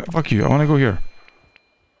hang out. Fuck you, I want to go here.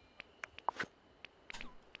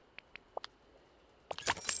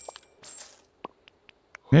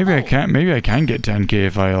 Maybe I can get 10k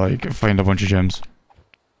if I, like, find a bunch of gems.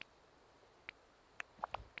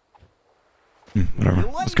 Whatever.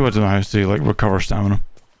 Let's go back to my house to, like, recover stamina.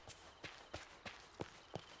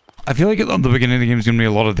 I feel like at the beginning of the game is going to be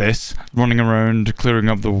a lot of this. Running around, clearing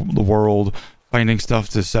up the world, finding stuff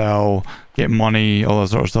to sell, get money, all that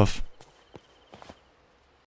sort of stuff.